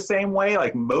close to the same way,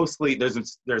 like mostly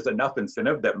there's enough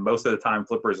incentive that most of the time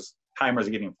timers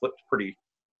are getting flipped pretty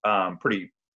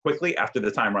quickly after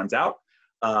the time runs out.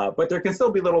 But there can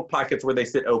still be little pockets where they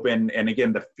sit open. And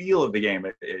again, the feel of the game,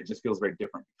 it just feels very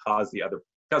different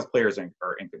because players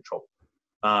are in control.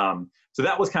 So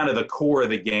that was kind of the core of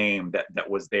the game that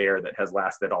was there, that has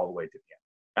lasted all the way to the end.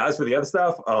 As for the other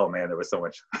stuff, oh man, there was so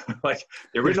much. Like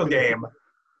the original game,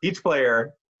 each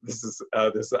player, this I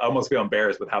almost feel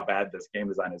embarrassed with how bad this game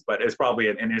design is, but it's probably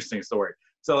an interesting story.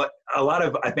 So a lot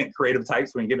of, I think, creative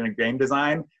types, when you get into game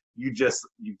design, you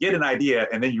get an idea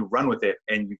and then you run with it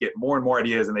and you get more and more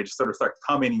ideas, and they just sort of start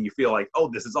coming and you feel like, oh,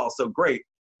 this is all so great.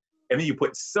 and then you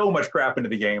put so much crap into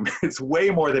the game. It's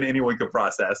way more than anyone could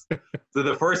process. So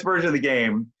the first version of the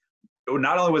game,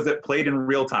 not only was it played in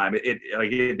real time, it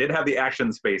did have the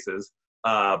action spaces,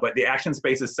 but the action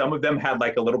spaces, some of them had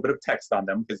like a little bit of text on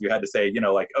them because you had to say,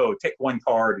 like, oh, take one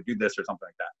card to do this or something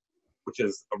like that, which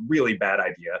is a really bad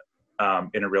idea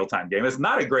in a real-time game. It's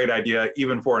not a great idea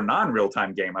even for a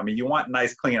non-real-time game. I mean, you want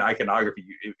nice, clean iconography.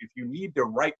 If you need to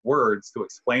write words to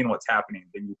explain what's happening,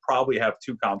 then you probably have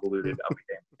too convoluted of a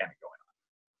game mechanic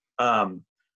going on.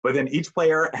 But then each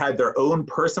player had their own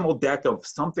personal deck of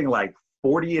something like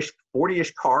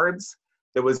 40-ish cards.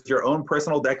 There was your own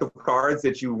personal deck of cards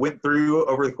that you went through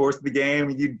over the course of the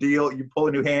game. You pull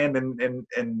a new hand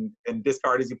and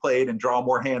discard as you played and draw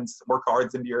more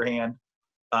cards into your hand.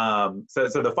 So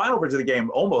the final version of the game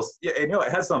almost, it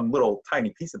has some little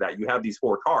tiny piece of that. You have these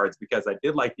 4 cards because I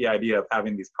did like the idea of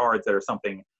having these cards that are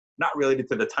something not related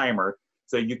to the timer,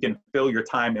 so you can fill your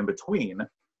time in between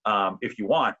if you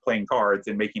want, playing cards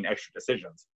and making extra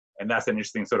decisions. And that's an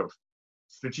interesting sort of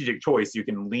strategic choice. You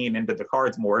can lean into the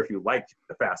cards more if you like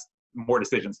more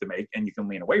decisions to make, and you can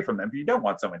lean away from them if you don't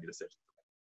want so many decisions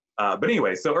to make. But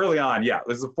anyway, so early on, it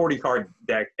was a 40-card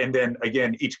deck, and then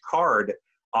again, each card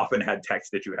often had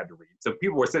text that you had to read. So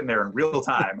people were sitting there in real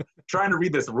time trying to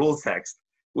read this rules text,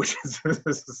 which is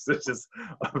just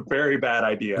a very bad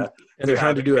idea. And they're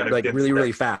trying to do it like really,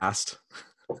 really fast.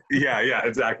 Yeah,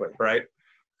 exactly, right?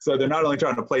 So they're not only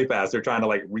trying to play fast, they're trying to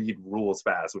like read rules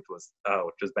fast, which was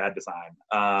bad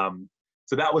design.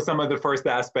 So that was some of the first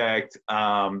aspect.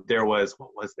 There was,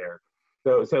 what was there?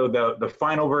 So the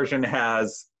final version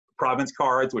has province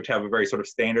cards, which have a very sort of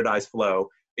standardized flow.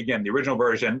 Again, the original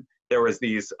version, there was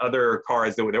these other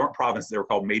cards that they weren't provinces, they were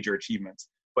called major achievements,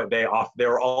 but they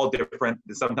were all different.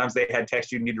 Sometimes they had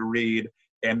text you need to read.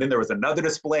 And then there was another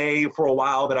display for a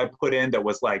while that I put in that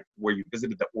was like where you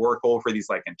visited the Oracle for these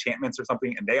like enchantments or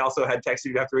something, and they also had text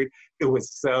you'd have to read. It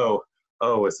was so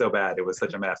bad. It was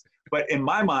such a mess. But in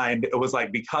my mind, it was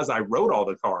like, because I wrote all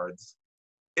the cards,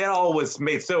 it all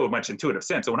made so much intuitive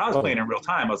sense. So when I was playing in real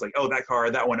time, I was like, oh, that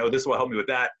card, that one, oh, this will help me with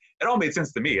that. It all made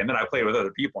sense to me. And then I played with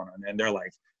other people, and they're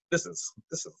like, this is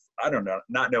I don't know,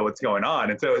 not know what's going on.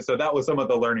 And so that was some of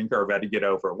the learning curve I had to get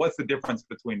over. What's the difference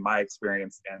between my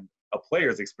experience and a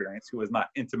player's experience who is not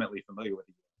intimately familiar with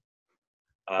the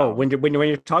game? When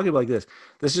you're talking about like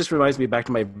this just reminds me back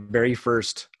to my very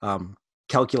first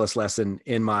calculus lesson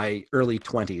in my early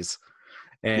 20s.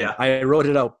 And I wrote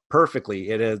it out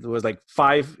perfectly. It was like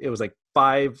 5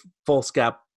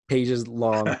 foolscap pages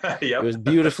long. Yep. It was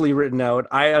beautifully written out.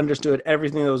 I understood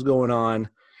everything that was going on.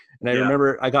 And I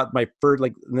remember I got my first,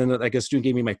 and then like a student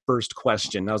gave me my first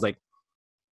question. I was like,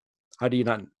 how do you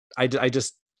not, I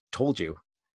just told you.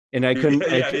 And I couldn't,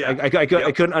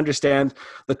 I couldn't understand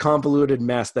the convoluted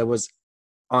mess that was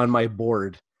on my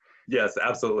board. Yes,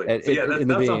 absolutely.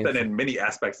 That's something in many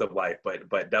aspects of life,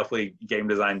 but definitely game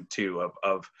design too,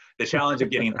 of the challenge of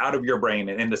getting out of your brain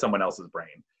and into someone else's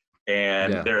brain.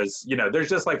 And there's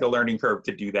just like a learning curve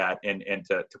to do that and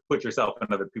to put yourself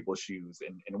in other people's shoes.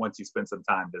 And once you spend some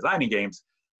time designing games,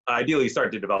 ideally you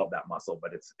start to develop that muscle,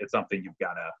 but it's something you've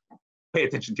got to pay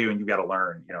attention to and you've got to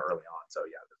learn, early on. So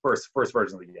the first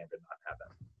version of the game did not have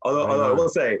that. Although I will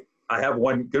say, I have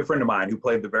one good friend of mine who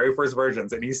played the very first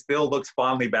versions, and he still looks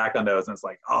fondly back on those. And it's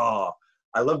like, oh,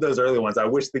 I love those early ones. I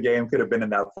wish the game could have been in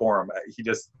that form. He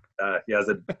just, he has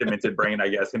a demented brain, I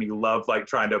guess, and he loved like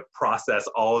trying to process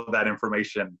all of that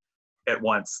information at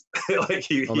once. Like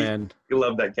he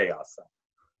loved that chaos. So.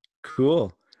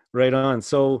 Cool. Right on.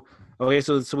 So, okay.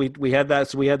 So we had that.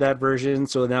 So we had that version.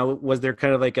 So now was there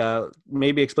kind of like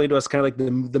maybe explain to us kind of like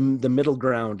the middle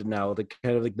ground now, the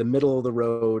kind of like the middle of the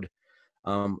road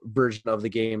version of the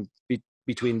game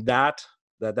between that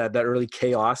early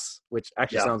chaos, which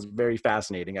actually sounds very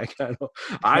fascinating.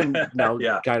 I'm now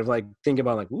kind of like thinking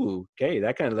about like, ooh, okay,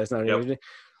 that's not okay,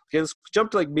 let's jump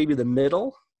to like maybe the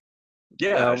middle.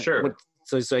 Sure.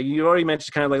 So you already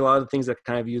mentioned kind of like a lot of the things that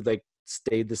kind of you like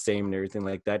stayed the same and everything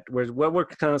like that. What were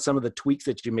kind of some of the tweaks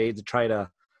that you made to try to,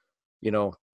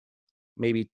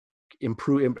 maybe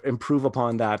improve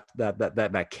upon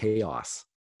that chaos?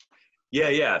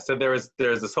 So there's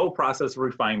this whole process of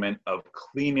refinement of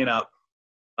cleaning up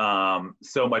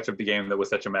so much of the game that was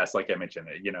such a mess. Like I mentioned,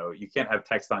 you can't have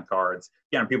text on cards.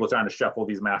 People trying to shuffle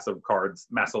these massive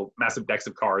decks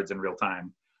of cards in real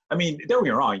time. I mean, don't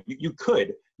get me wrong, you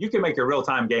could make a real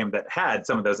time game that had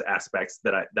some of those aspects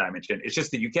that I mentioned. It's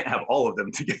just that you can't have all of them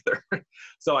together.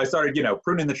 So I started,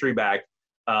 pruning the tree back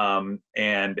and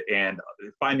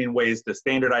finding ways to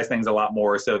standardize things a lot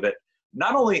more, so that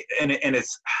not only and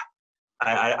it's.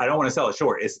 I don't want to sell it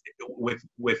short. It's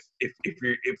if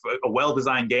a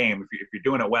well-designed game, if you're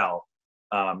doing it well,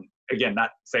 again,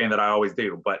 not saying that I always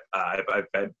do, but I've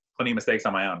had plenty of mistakes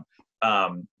on my own.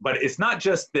 But it's not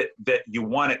just that you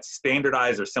want it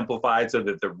standardized or simplified so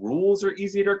that the rules are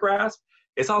easy to grasp.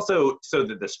 It's also so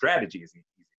that the strategy is easy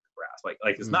to grasp.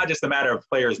 Like it's not just a matter of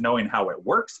players knowing how it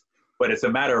works, but it's a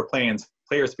matter of players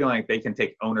feeling like they can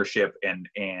take ownership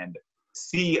and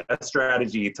see a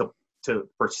strategy to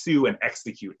pursue and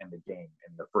execute in the game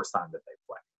in the first time that they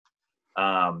play.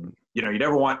 You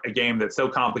never want a game that's so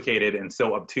complicated and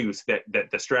so obtuse that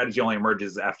the strategy only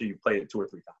emerges after you play it 2 or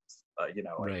 3 times.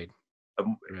 Right.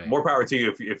 More power to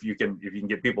you if you can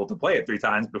get people to play it 3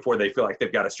 times before they feel like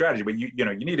they've got a strategy. But you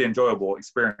need an enjoyable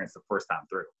experience the first time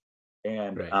through.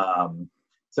 And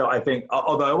so I think,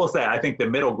 although I will say, I think the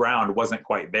middle ground wasn't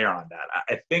quite there on that.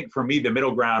 I think for me, the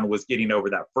middle ground was getting over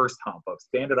that first hump of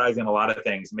standardizing a lot of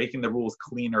things, making the rules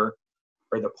cleaner,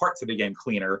 or the parts of the game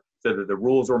cleaner, so that the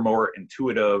rules were more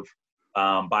intuitive.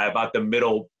 By about the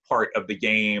middle part of the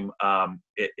game,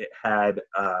 it had,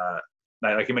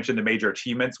 like you mentioned, the major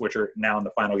achievements, which are now in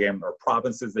the final game, are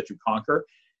provinces that you conquer.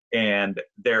 And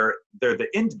they're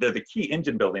the key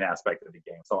engine building aspect of the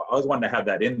game. So I always wanted to have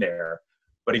that in there.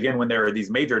 But again, when there are these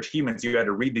major achievements, you had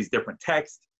to read these different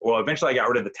texts. Well, eventually I got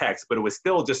rid of the text, but it was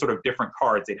still just sort of different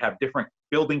cards. They'd have different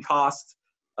building costs.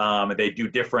 They do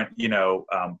different,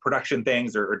 production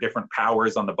things or different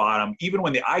powers on the bottom. Even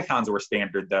when the icons were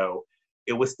standard, though,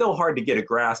 it was still hard to get a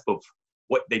grasp of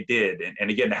what they did.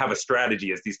 And again, to have a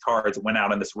strategy as these cards went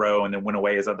out in this row and then went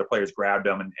away as other players grabbed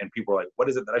them. And people were like, what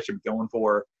is it that I should be going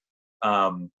for?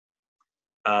 But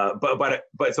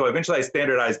so eventually I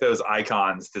standardized those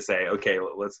icons to say, okay,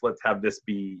 let's have this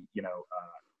be,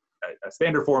 a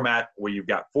standard format where you've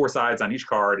got 4 sides on each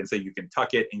card. And so you can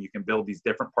tuck it and you can build these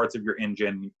different parts of your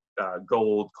engine,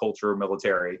 gold, culture,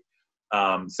 military.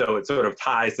 So it sort of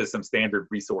ties to some standard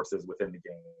resources within the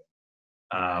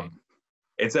game.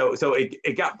 And so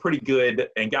it got pretty good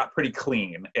and got pretty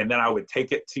clean. And then I would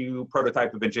take it to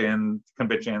prototype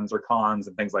conventions or cons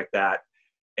and things like that.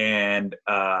 And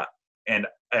I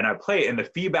play it, and the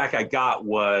feedback I got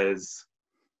was,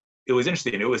 it was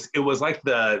interesting. It was like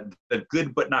the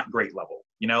good but not great level.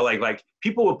 Like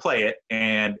people would play it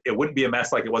and it wouldn't be a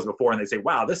mess like it was before, and they'd say,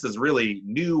 wow, this is really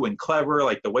new and clever,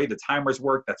 like the way the timers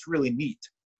work, that's really neat.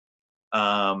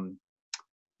 And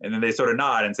then they sort of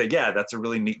nod and say, yeah, that's a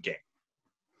really neat game.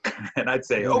 And I'd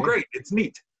say, oh great, it's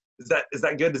neat. Is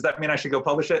that good? Does that mean I should go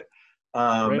publish it?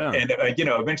 And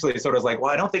eventually it sort of was like,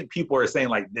 well, I don't think people are saying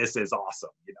like, this is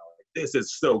awesome, like, this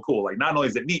is so cool, like not only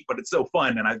is it neat, but it's so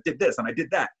fun, and I did this and I did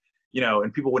that,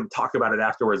 and people wouldn't talk about it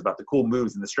afterwards, about the cool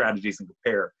moves and the strategies and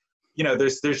compare.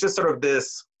 There's just sort of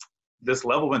this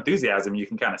level of enthusiasm you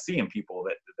can kind of see in people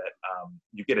that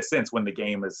you get a sense when the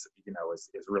game is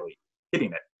really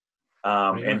hitting it.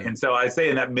 And so I say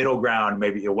in that middle ground,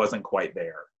 maybe it wasn't quite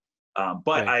there.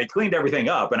 But I cleaned everything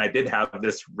up, and I did have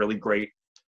this really great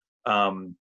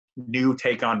new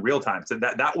take on real time. So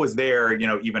that was there,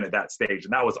 even at that stage.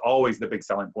 And that was always the big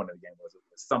selling point of the game, was it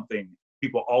was something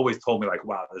people always told me, like,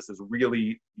 wow, this is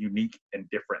really unique and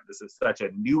different. This is such a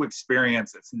new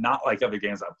experience. It's not like other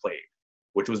games I've played,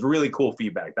 which was really cool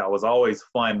feedback. That was always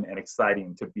fun and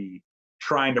exciting to be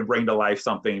trying to bring to life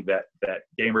something that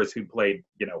gamers who played,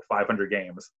 500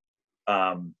 games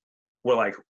were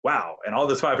like, wow, and all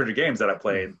those 500 games that I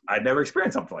played, I'd never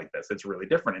experienced something like this. It's really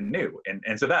different and new.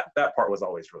 And so that part was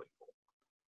always really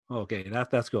cool. Okay,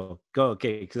 that's cool.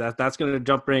 Okay, because that's going to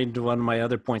jump right into one of my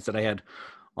other points that I had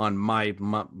on my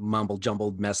mumble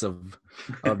jumbled mess of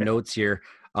notes here.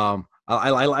 I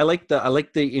like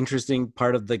the interesting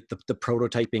part of the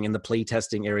prototyping and the play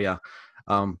testing area.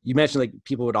 You mentioned like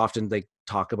people would often like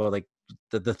talk about like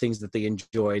the things that they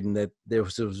enjoyed and that it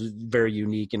was very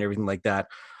unique and everything like that.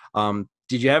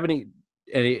 Did you have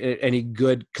any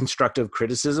good constructive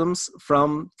criticisms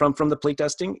from the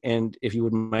playtesting? And if you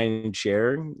wouldn't mind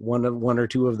sharing one or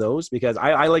two of those, because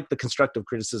I like the constructive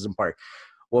criticism part.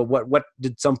 Well, what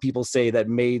did some people say that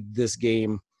made this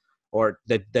game, or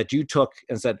that you took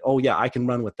and said, oh yeah, I can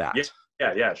run with that?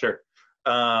 Yeah, sure.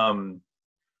 I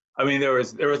mean, there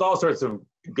was all sorts of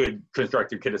good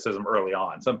constructive criticism early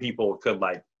on. Some people could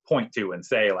like point to and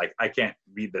say like, I can't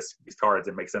read these cards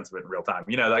and make sense of it in real time.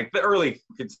 Like the early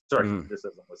constructive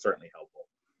criticism was certainly helpful.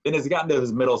 Then as it got into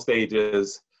those middle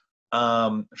stages,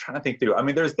 I'm trying to think through. I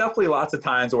mean, there's definitely lots of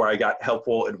times where I got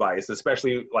helpful advice,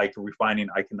 especially like refining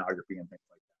iconography and things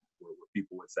like that, where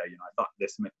people would say, I thought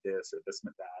this meant this or this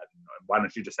meant that. And why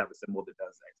don't you just have a symbol that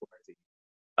does X, Y, Z?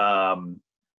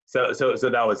 So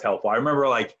that was helpful. I remember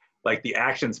like the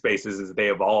action spaces as they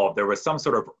evolved, there was some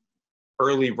sort of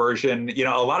early version. A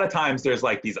lot of times there's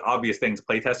like these obvious things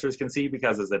playtesters can see,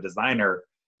 because as a designer,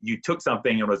 you took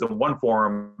something and it was in one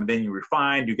form, and then you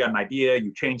refined, you got an idea,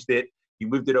 you changed it, you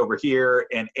moved it over here,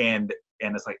 and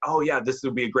it's like, oh yeah, this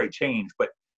would be a great change, but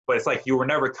it's like you were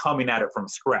never coming at it from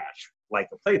scratch like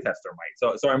a playtester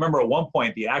might. So I remember at one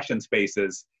point the action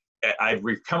spaces, I've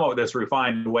come up with this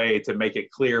refined way to make it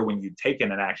clear when you've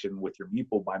taken an action with your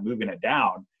meeple by moving it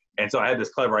down. And so I had this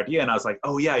clever idea, and I was like,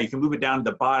 oh yeah, you can move it down to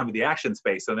the bottom of the action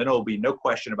space, so then it'll be no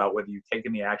question about whether you've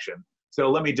taken the action. So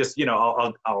let me just,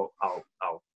 I'll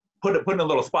put in a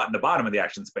little spot in the bottom of the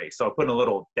action space. So I put in a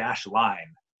little dash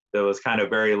line that was kind of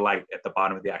very light at the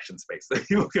bottom of the action space that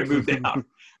people could move down.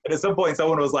 And at some point,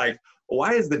 someone was like,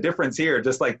 why is the difference here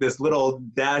just like this little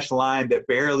dash line that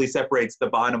barely separates the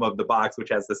bottom of the box, which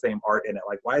has the same art in it?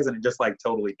 Like, why isn't it just like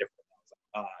totally different?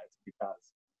 I was like,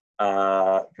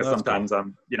 it's because sometimes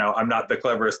cool. I'm not the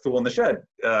cleverest tool in the shed.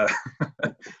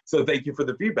 So thank you for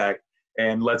the feedback.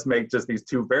 And let's make just these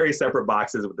two very separate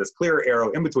boxes with this clear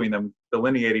arrow in between them,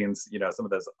 delineating, some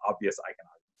of those obvious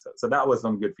iconography. So that was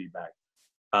some good feedback.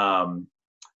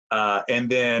 And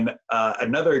then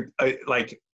another,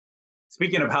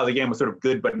 speaking of how the game was sort of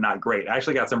good but not great, I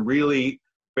actually got some really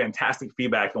fantastic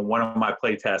feedback on one of my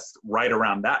play tests right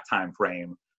around that time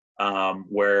frame,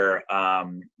 where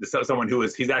someone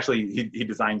he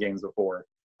designed games before,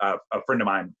 a friend of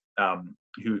mine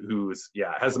who's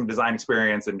has some design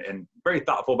experience and very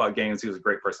thoughtful about games. He was a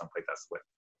great person to play test with.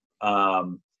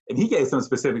 And he gave some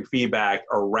specific feedback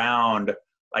around,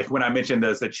 like when I mentioned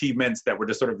those achievements that were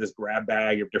just sort of this grab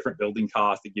bag of different building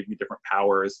costs that give you different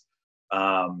powers.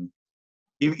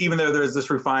 Even though there's this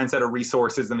refined set of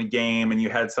resources in the game and you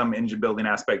had some engine building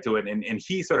aspect to it, and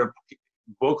he sort of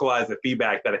vocalized the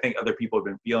feedback that I think other people have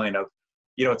been feeling of,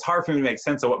 it's hard for me to make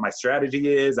sense of what my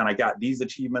strategy is, and I got these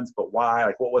achievements, but why?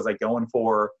 Like, what was I going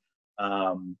for?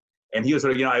 And he was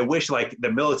sort of, I wish like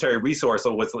the military resource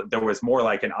there was more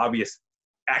like an obvious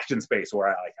action space where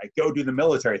I go do the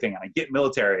military thing and I get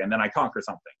military and then I conquer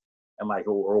something, and like,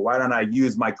 or why don't I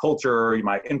use my culture,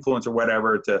 my influence or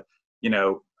whatever to,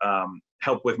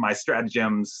 help with my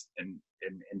stratagems and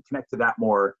connect to that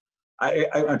more.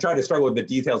 I tried to struggle with the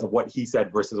details of what he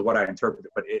said versus what I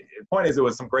interpreted, but the point is, it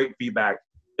was some great feedback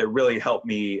that really helped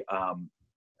me,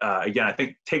 again, I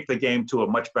think take the game to a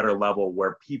much better level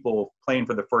where people playing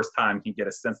for the first time can get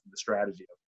a sense of the strategy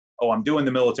of, oh, I'm doing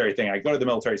the military thing. I go to the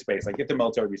military space. I get the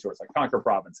military resource. I conquer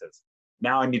provinces.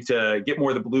 Now I need to get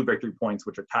more of the blue victory points,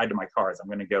 which are tied to my cards. I'm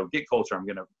going to go get culture. I'm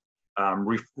going to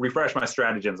refresh my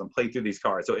stratagems and play through these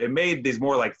cards. So it made these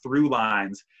more like through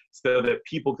lines so that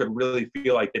people could really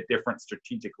feel like the different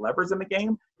strategic levers in the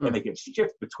game, and they could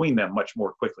shift between them much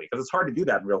more quickly. Because it's hard to do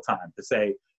that in real time, to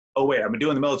say, oh wait, I'm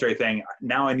doing the military thing.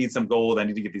 Now I need some gold. I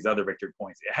need to get these other victory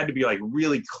points. It had to be like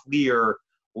really clear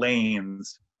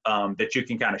lanes that you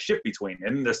can kind of shift between.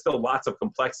 And there's still lots of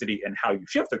complexity in how you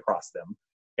shift across them.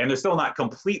 And they're still not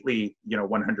completely,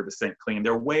 100% clean.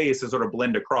 There are ways to sort of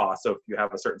blend across. So if you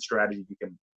have a certain strategy, you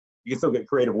can still get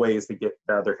creative ways to get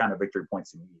the other kind of victory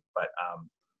points you need. But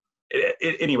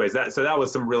anyways, that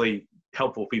was some really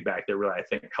helpful feedback that really, I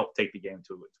think, helped take the game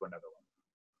to another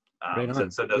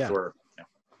one. So those were.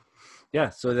 Yeah.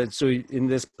 So in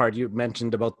this part, you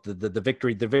mentioned about the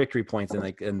victory points, and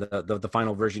the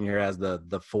final version here has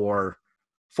the four,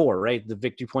 right? The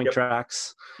victory point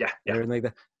tracks. Yeah. Everything like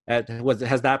that.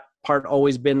 Has that part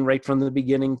always been right from the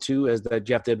beginning too, as that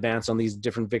you have to advance on these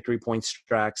different victory points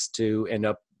tracks to end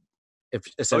up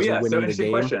essentially winning the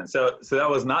game? Question. So that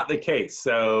was not the case.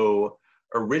 So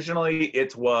originally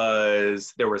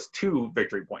there was two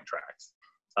victory point tracks.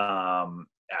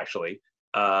 Actually,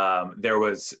 there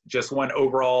was just one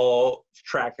overall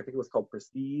track. I think it was called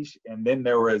Prestige, and then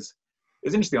it's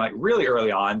interesting. Like really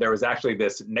early on, there was actually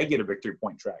this negative victory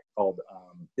point track called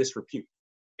Disrepute.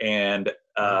 And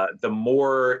the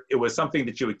more, it was something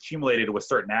that you accumulated with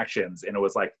certain actions, and it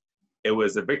was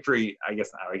a victory, I don't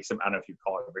know if you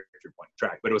call it a victory point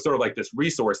track, but it was sort of like this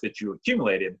resource that you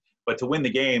accumulated, but to win the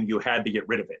game, you had to get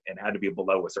rid of it, and it had to be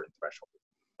below a certain threshold.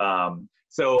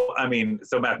 So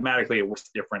mathematically it was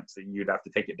different, so you'd have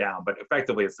to take it down, but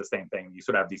effectively it's the same thing. You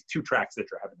sort of have these two tracks that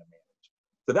you're having to manage.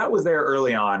 So that was there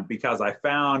early on, because I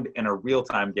found in a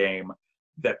real-time game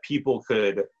that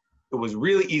it was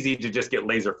really easy to just get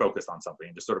laser focused on something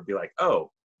and just sort of be like, oh,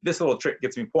 this little trick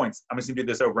gets me points. I'm just gonna do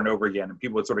this over and over again. And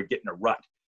people would sort of get in a rut.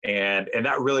 And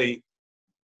that really,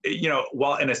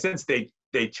 while in a sense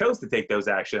they chose to take those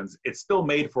actions, it's still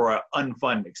made for an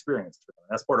unfun experience for them.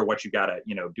 That's part of what you gotta,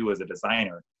 do as a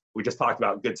designer. We just talked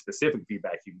about good specific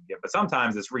feedback you can give, but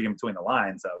sometimes it's reading between the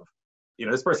lines of,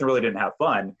 this person really didn't have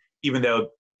fun, even though,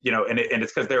 and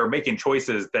it's because they were making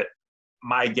choices that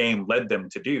my game led them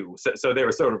to do. So they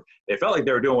were they felt like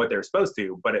they were doing what they were supposed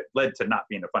to, but it led to not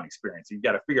being a fun experience. You've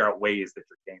got to figure out ways that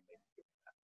your game may be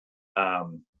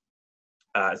doing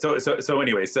that. So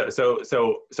anyway, so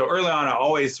early on, I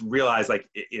always realized like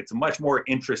it's much more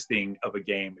interesting of a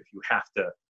game if you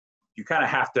kind of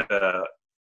have to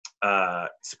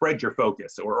spread your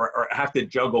focus or have to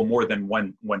juggle more than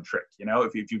one trick. You know,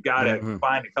 if you've got to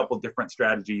find a couple different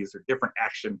strategies or different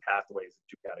action pathways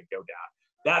that you've got to go down,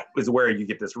 that is where you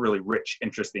get this really rich,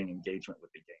 interesting engagement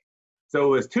with the game. So it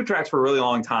was 2 tracks for a really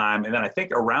long time, and then I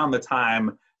think around the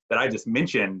time that I just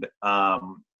mentioned, where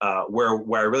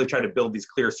I really tried to build these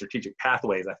clear strategic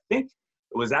pathways, I think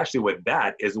it was actually with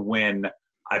that is when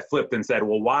I flipped and said,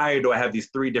 well, why do I have these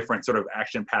 3 different sort of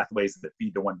action pathways that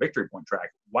feed to one victory point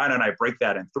track? Why don't I break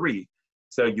that in 3?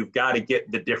 So you've got to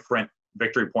get the different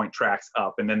victory point tracks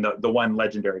up, and then the one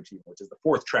legendary achievement, which is the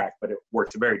 4th track, but it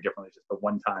works very differently. It's just a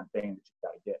one-time thing that you've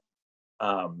got to get.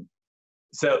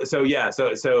 So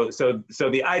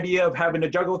the idea of having to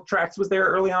juggle tracks was there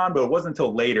early on, but it wasn't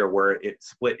until later where it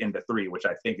split into 3, which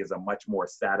I think is a much more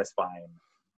satisfying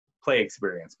play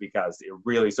experience because it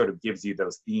really sort of gives you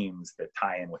those themes that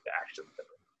tie in with the actions.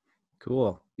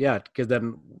 Cool. Yeah, because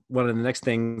then one of the next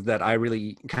things that I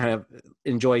really kind of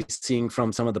enjoy seeing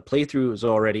from some of the playthroughs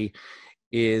already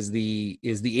is the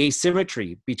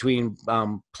asymmetry between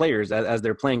players as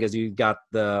they're playing, as you got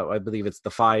I believe it's the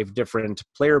 5 different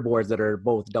player boards that are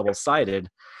both double-sided.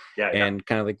 And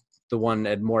kind of like the one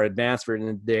more advanced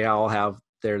version, they all have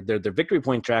their victory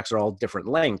point tracks are all different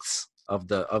lengths of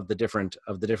the different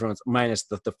ones, minus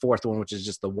the 4th one, which is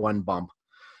just the one bump.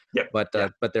 But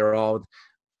they're all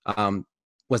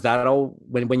was that all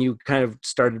when you kind of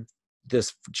started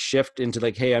this shift into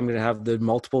like, hey, I'm going to have the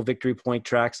multiple victory point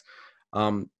tracks?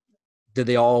 Did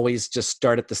they always just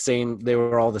start at the same? They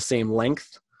were all the same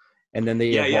length, and then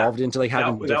they evolved into like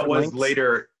having different lengths?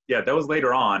 Later. Yeah, that was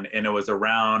later on, and it was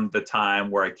around the time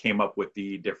where I came up with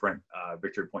the different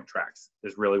victory point tracks.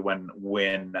 Is really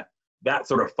when that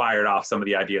sort of fired off some of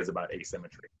the ideas about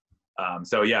asymmetry.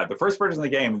 So yeah, the first version of the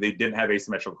game, they didn't have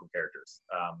asymmetrical characters.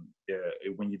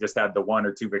 When you just had the 1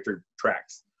 or 2 victory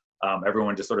tracks,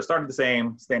 everyone just sort of started the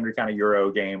same standard kind of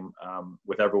Euro game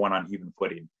with everyone on even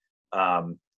footing.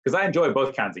 Because I enjoy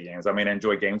both kinds of games. I mean, I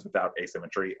enjoy games without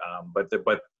asymmetry,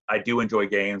 but I do enjoy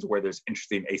games where there's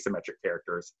interesting asymmetric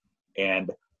characters.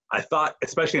 And I thought,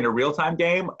 especially in a real-time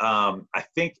game, I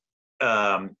think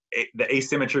the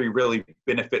asymmetry really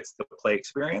benefits the play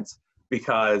experience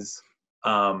because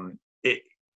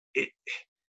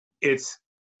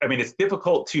it's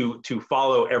difficult to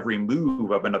follow every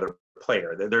move of another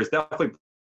player. There's definitely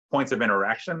points of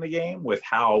interaction in the game with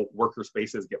how worker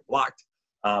spaces get blocked,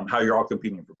 how you're all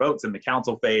competing for votes in the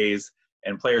council phase,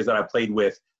 and players that I played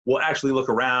with will actually look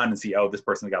around and see, oh, this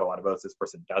person got a lot of votes, this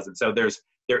person doesn't. So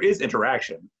there is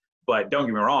interaction, but don't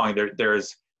get me wrong,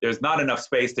 there's not enough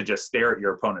space to just stare at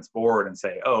your opponent's board and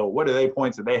say, oh, what are they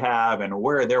points that they have, and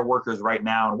where are their workers right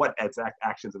now, and what exact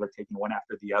actions are they taking one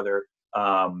after the other.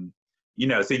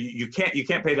 So you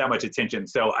can't pay that much attention.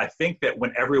 So I think that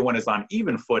when everyone is on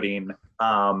even footing,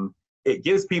 it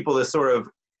gives people this sort of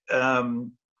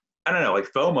I don't know,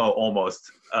 like FOMO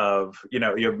almost of,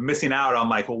 you're missing out on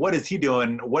like, well, what is he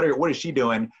doing? What is she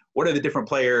doing? What are the different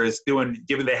players doing,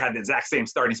 given they had the exact same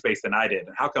starting space than I did?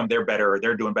 And how come they're better, or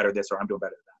they're doing better this, or I'm doing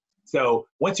better than that? So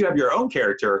once you have your own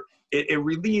character, it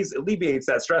alleviates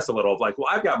that stress a little of like, well,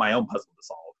 I've got my own puzzle to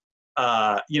solve.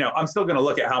 I'm still going to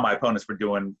look at how my opponents are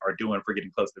doing for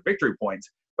getting close to victory points,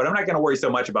 but I'm not going to worry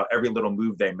so much about every little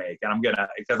move they make. And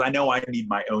because I know I need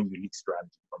my own unique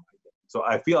strategy for my game. So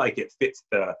I feel like it fits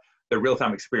the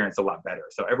real-time experience a lot better.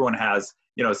 So everyone has,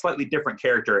 a slightly different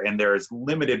character, and there's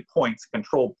limited points,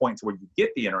 control points where you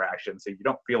get the interaction, so you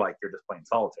don't feel like you're just playing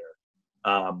solitaire.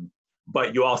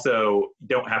 But you also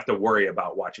don't have to worry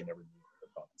about watching every move of the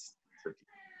opponents.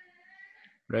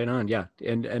 Right on, yeah.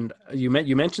 And you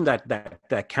mentioned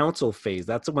that council phase.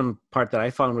 That's the one part that I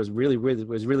found was really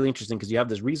interesting, because you have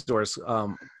this resource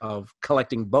of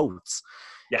collecting votes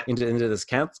into this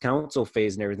council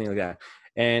phase and everything like that.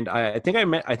 And I think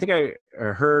I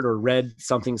heard or read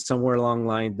something somewhere along the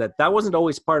line that wasn't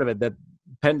always part of it, that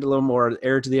Pendulum or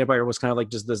Heir to the Empire was kind of like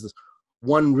just this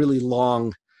one really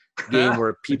long game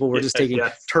where people were just taking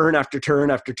turn after turn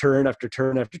after turn after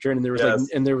turn after turn,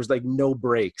 and there was no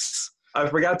breaks. I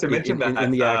forgot to mention that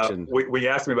in the action. When you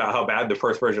asked me about how bad the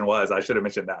first version was, I should have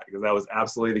mentioned that, because that was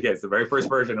absolutely the case. The very first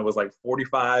version, it was like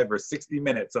 45 or 60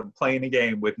 minutes of playing a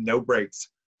game with no breaks.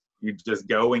 You just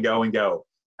go and go and go.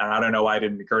 And I don't know why it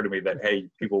didn't occur to me that, hey,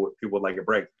 people would like a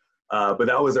break. But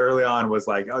that was early on, was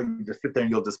like, oh, you just sit there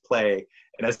and you'll just play.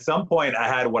 And at some point I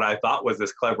had what I thought was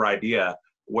this clever idea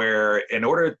where in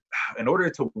order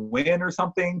to win or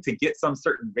something, to get some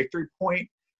certain victory point,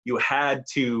 you had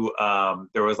to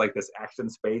there was like this action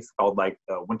space called like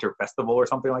the Winter Festival or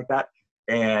something like that,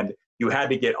 and you had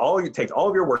to take all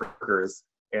of your workers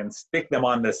and stick them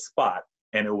on this spot,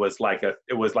 and it was like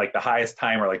the highest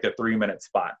timer, like the 3-minute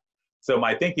spot. So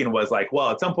my thinking was like, well,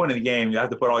 at some point in the game, you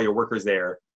have to put all your workers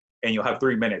there, and you'll have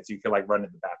 3 minutes. You can like run to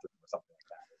the bathroom or something like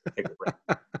that, take a break.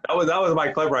 That was my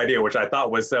clever idea, which I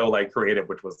thought was so like creative,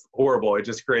 which was horrible. It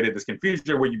just created this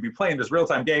confusion where you'd be playing this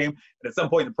real-time game, and at some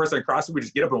point the person across you would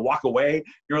just get up and walk away.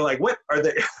 You're like, what are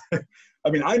they? I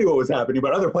mean, I knew what was happening,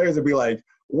 but other players would be like,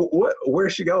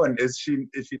 where's she going? Is she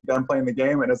done playing the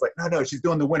game? And it's like, no, she's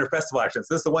doing the Winter Festival action.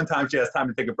 So this is the one time she has time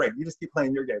to take a break. You just keep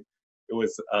playing your game. It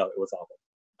was awful.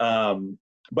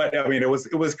 But I mean, it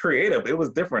was creative. It was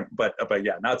different, but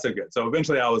yeah, not so good. So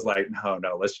eventually I was like,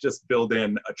 no, let's just build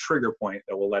in a trigger point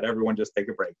that will let everyone just take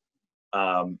a break,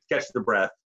 catch their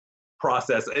breath,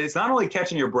 process. It's not only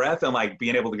catching your breath and like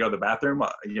being able to go to the bathroom,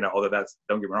 although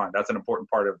don't get me wrong, that's an important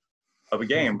part of a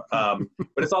game. But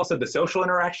it's also the social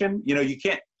interaction. You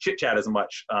can't chit chat as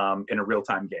much in a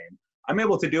real-time game. I'm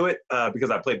able to do it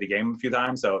because I played the game a few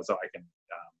times. So I can,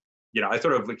 I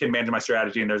sort of can manage my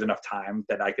strategy, and there's enough time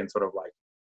that I can sort of like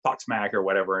talk smack or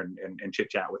whatever and chit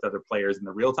chat with other players in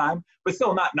the real time, but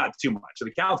still not too much. So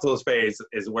the councils phase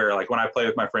is where like when I play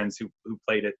with my friends who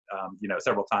played it,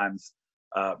 several times,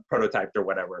 prototyped or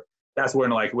whatever, that's when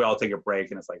like we all take a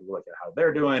break and it's like, we look at how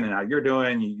they're doing and how you're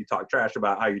doing. You talk trash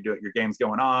about how you do it, your game's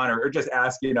going on, or just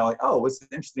ask, like, oh, what's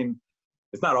interesting.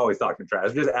 It's not always talking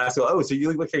trash. Just ask, oh, so you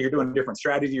look like you're doing a different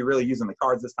strategy. You're really using the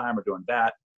cards this time or doing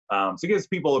that. So it gives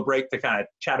people a break to kind of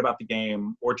chat about the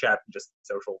game or chat just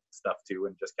social stuff too,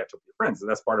 and just catch up with your friends. So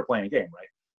that's part of playing a game, right?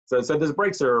 So those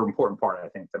breaks are an important part, I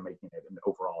think, to making it an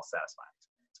overall satisfying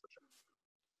experience for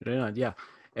sure. Yeah.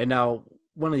 And now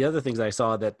one of the other things I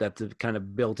saw that kind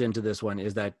of built into this one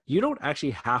is that you don't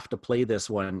actually have to play this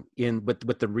one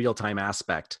with the real-time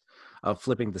aspect of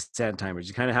flipping the sand timers.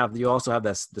 You also have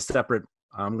the separate,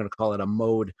 I'm going to call it a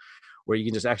mode, where you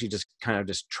can just kind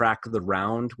of track the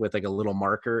round with like a little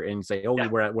marker and say, oh, yeah,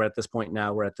 we're at this point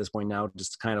now. We're at this point now.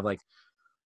 Just kind of like,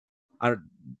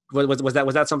 was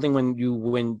that something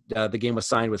when the game was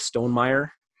signed with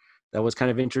Stonemaier that was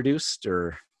kind of introduced,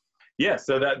 or? Yeah,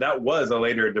 so that was a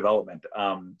later development.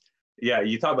 Yeah,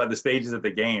 you talk about the stages of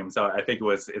the game. So I think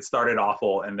it started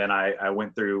awful, and then I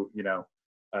went through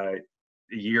a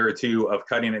year or two of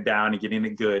cutting it down and getting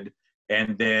it good.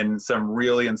 And then some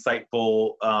really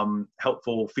insightful,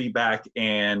 helpful feedback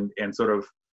and sort of,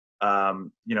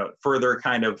 further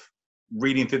kind of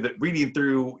reading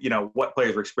through, what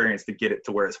players were experienced to get it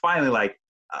to where it's finally like,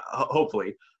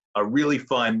 hopefully, a really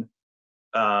fun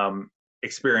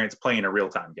experience playing a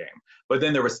real-time game. But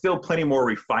then there was still plenty more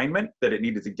refinement that it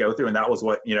needed to go through. And that was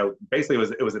what, basically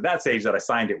it was at that stage that I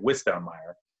signed it with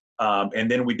Stonemaier.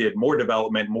 And then we did more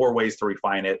development, more ways to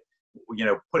refine it.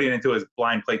 Putting it into his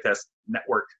blind playtest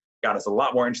network got us a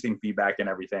lot more interesting feedback and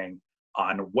everything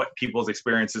on what people's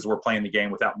experiences were playing the game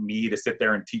without me to sit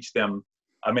there and teach them.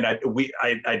 I mean,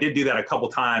 I did do that a couple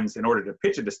times in order to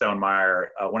pitch it to Stonemaier.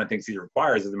 One of the things he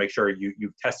requires is to make sure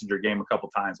you've tested your game a couple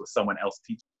times with someone else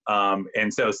teaching.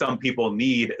 And so some people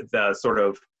need the sort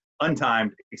of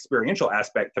untimed experiential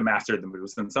aspect to master the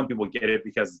moves, and some people get it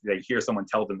because they hear someone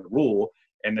tell them the rule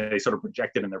and then they sort of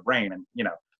project it in their brain. And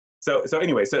So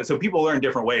anyway, so people learn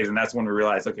different ways, and that's when we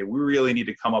realized, okay, we really need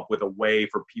to come up with a way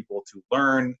for people to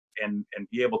learn and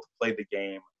be able to play the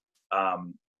game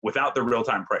without the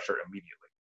real-time pressure immediately.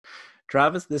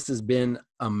 Travis, this has been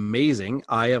amazing.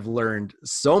 I have learned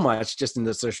so much just in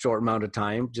this short amount of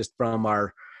time, just from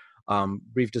our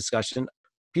brief discussion.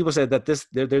 People said that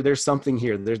there's something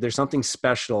here. There's something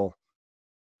special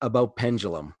about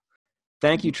Pendulum.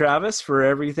 Thank you, Travis, for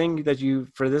everything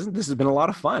for this. This has been a lot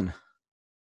of fun.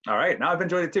 All right. No, I've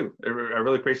enjoyed it too. I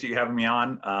really appreciate you having me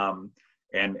on.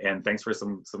 And thanks for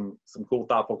some cool,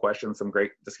 thoughtful questions, some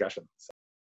great discussion.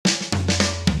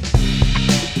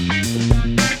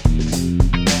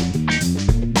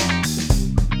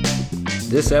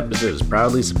 This episode is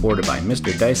proudly supported by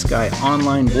Mr. Dice Guy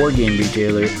online board game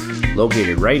retailer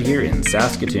located right here in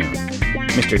Saskatoon.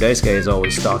 Mr. Dice Guy is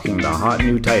always stocking the hot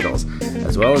new titles,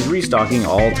 as well as restocking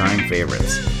all-time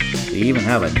favorites. They even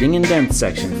have a ding and dent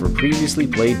section for previously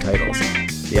played titles.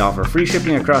 They offer free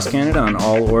shipping across Canada on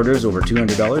all orders over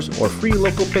 $200 or free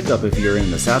local pickup if you're in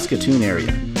the Saskatoon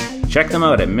area. Check them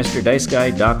out at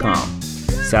MrDiceGuy.com.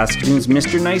 Saskatoon's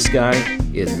Mr. Nice Guy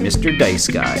is Mr. Dice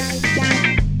Guy.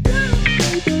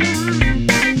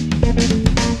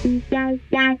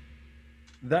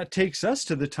 that takes us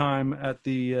to the time at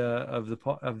the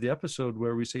of the episode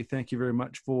where we say thank you very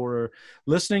much for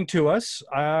listening to us.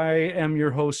 I am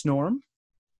your host, Norm.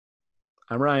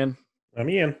 I'm Ryan. I'm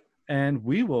Ian. And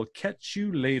we will catch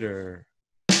you later.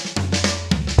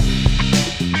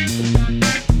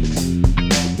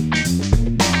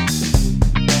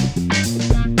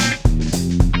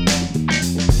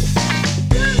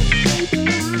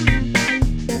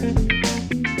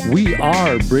 We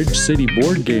are Bridge City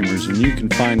Board Gamers, and you can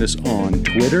find us on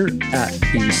Twitter at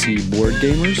BC Board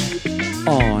Gamers,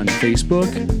 on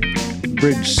Facebook,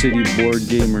 Bridge City Board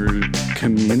Gamer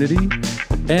Community,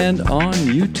 and on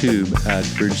YouTube at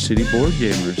Bridge City Board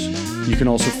Gamers. You can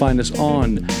also find us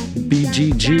on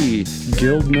BGG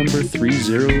Guild number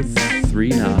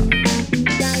 3039.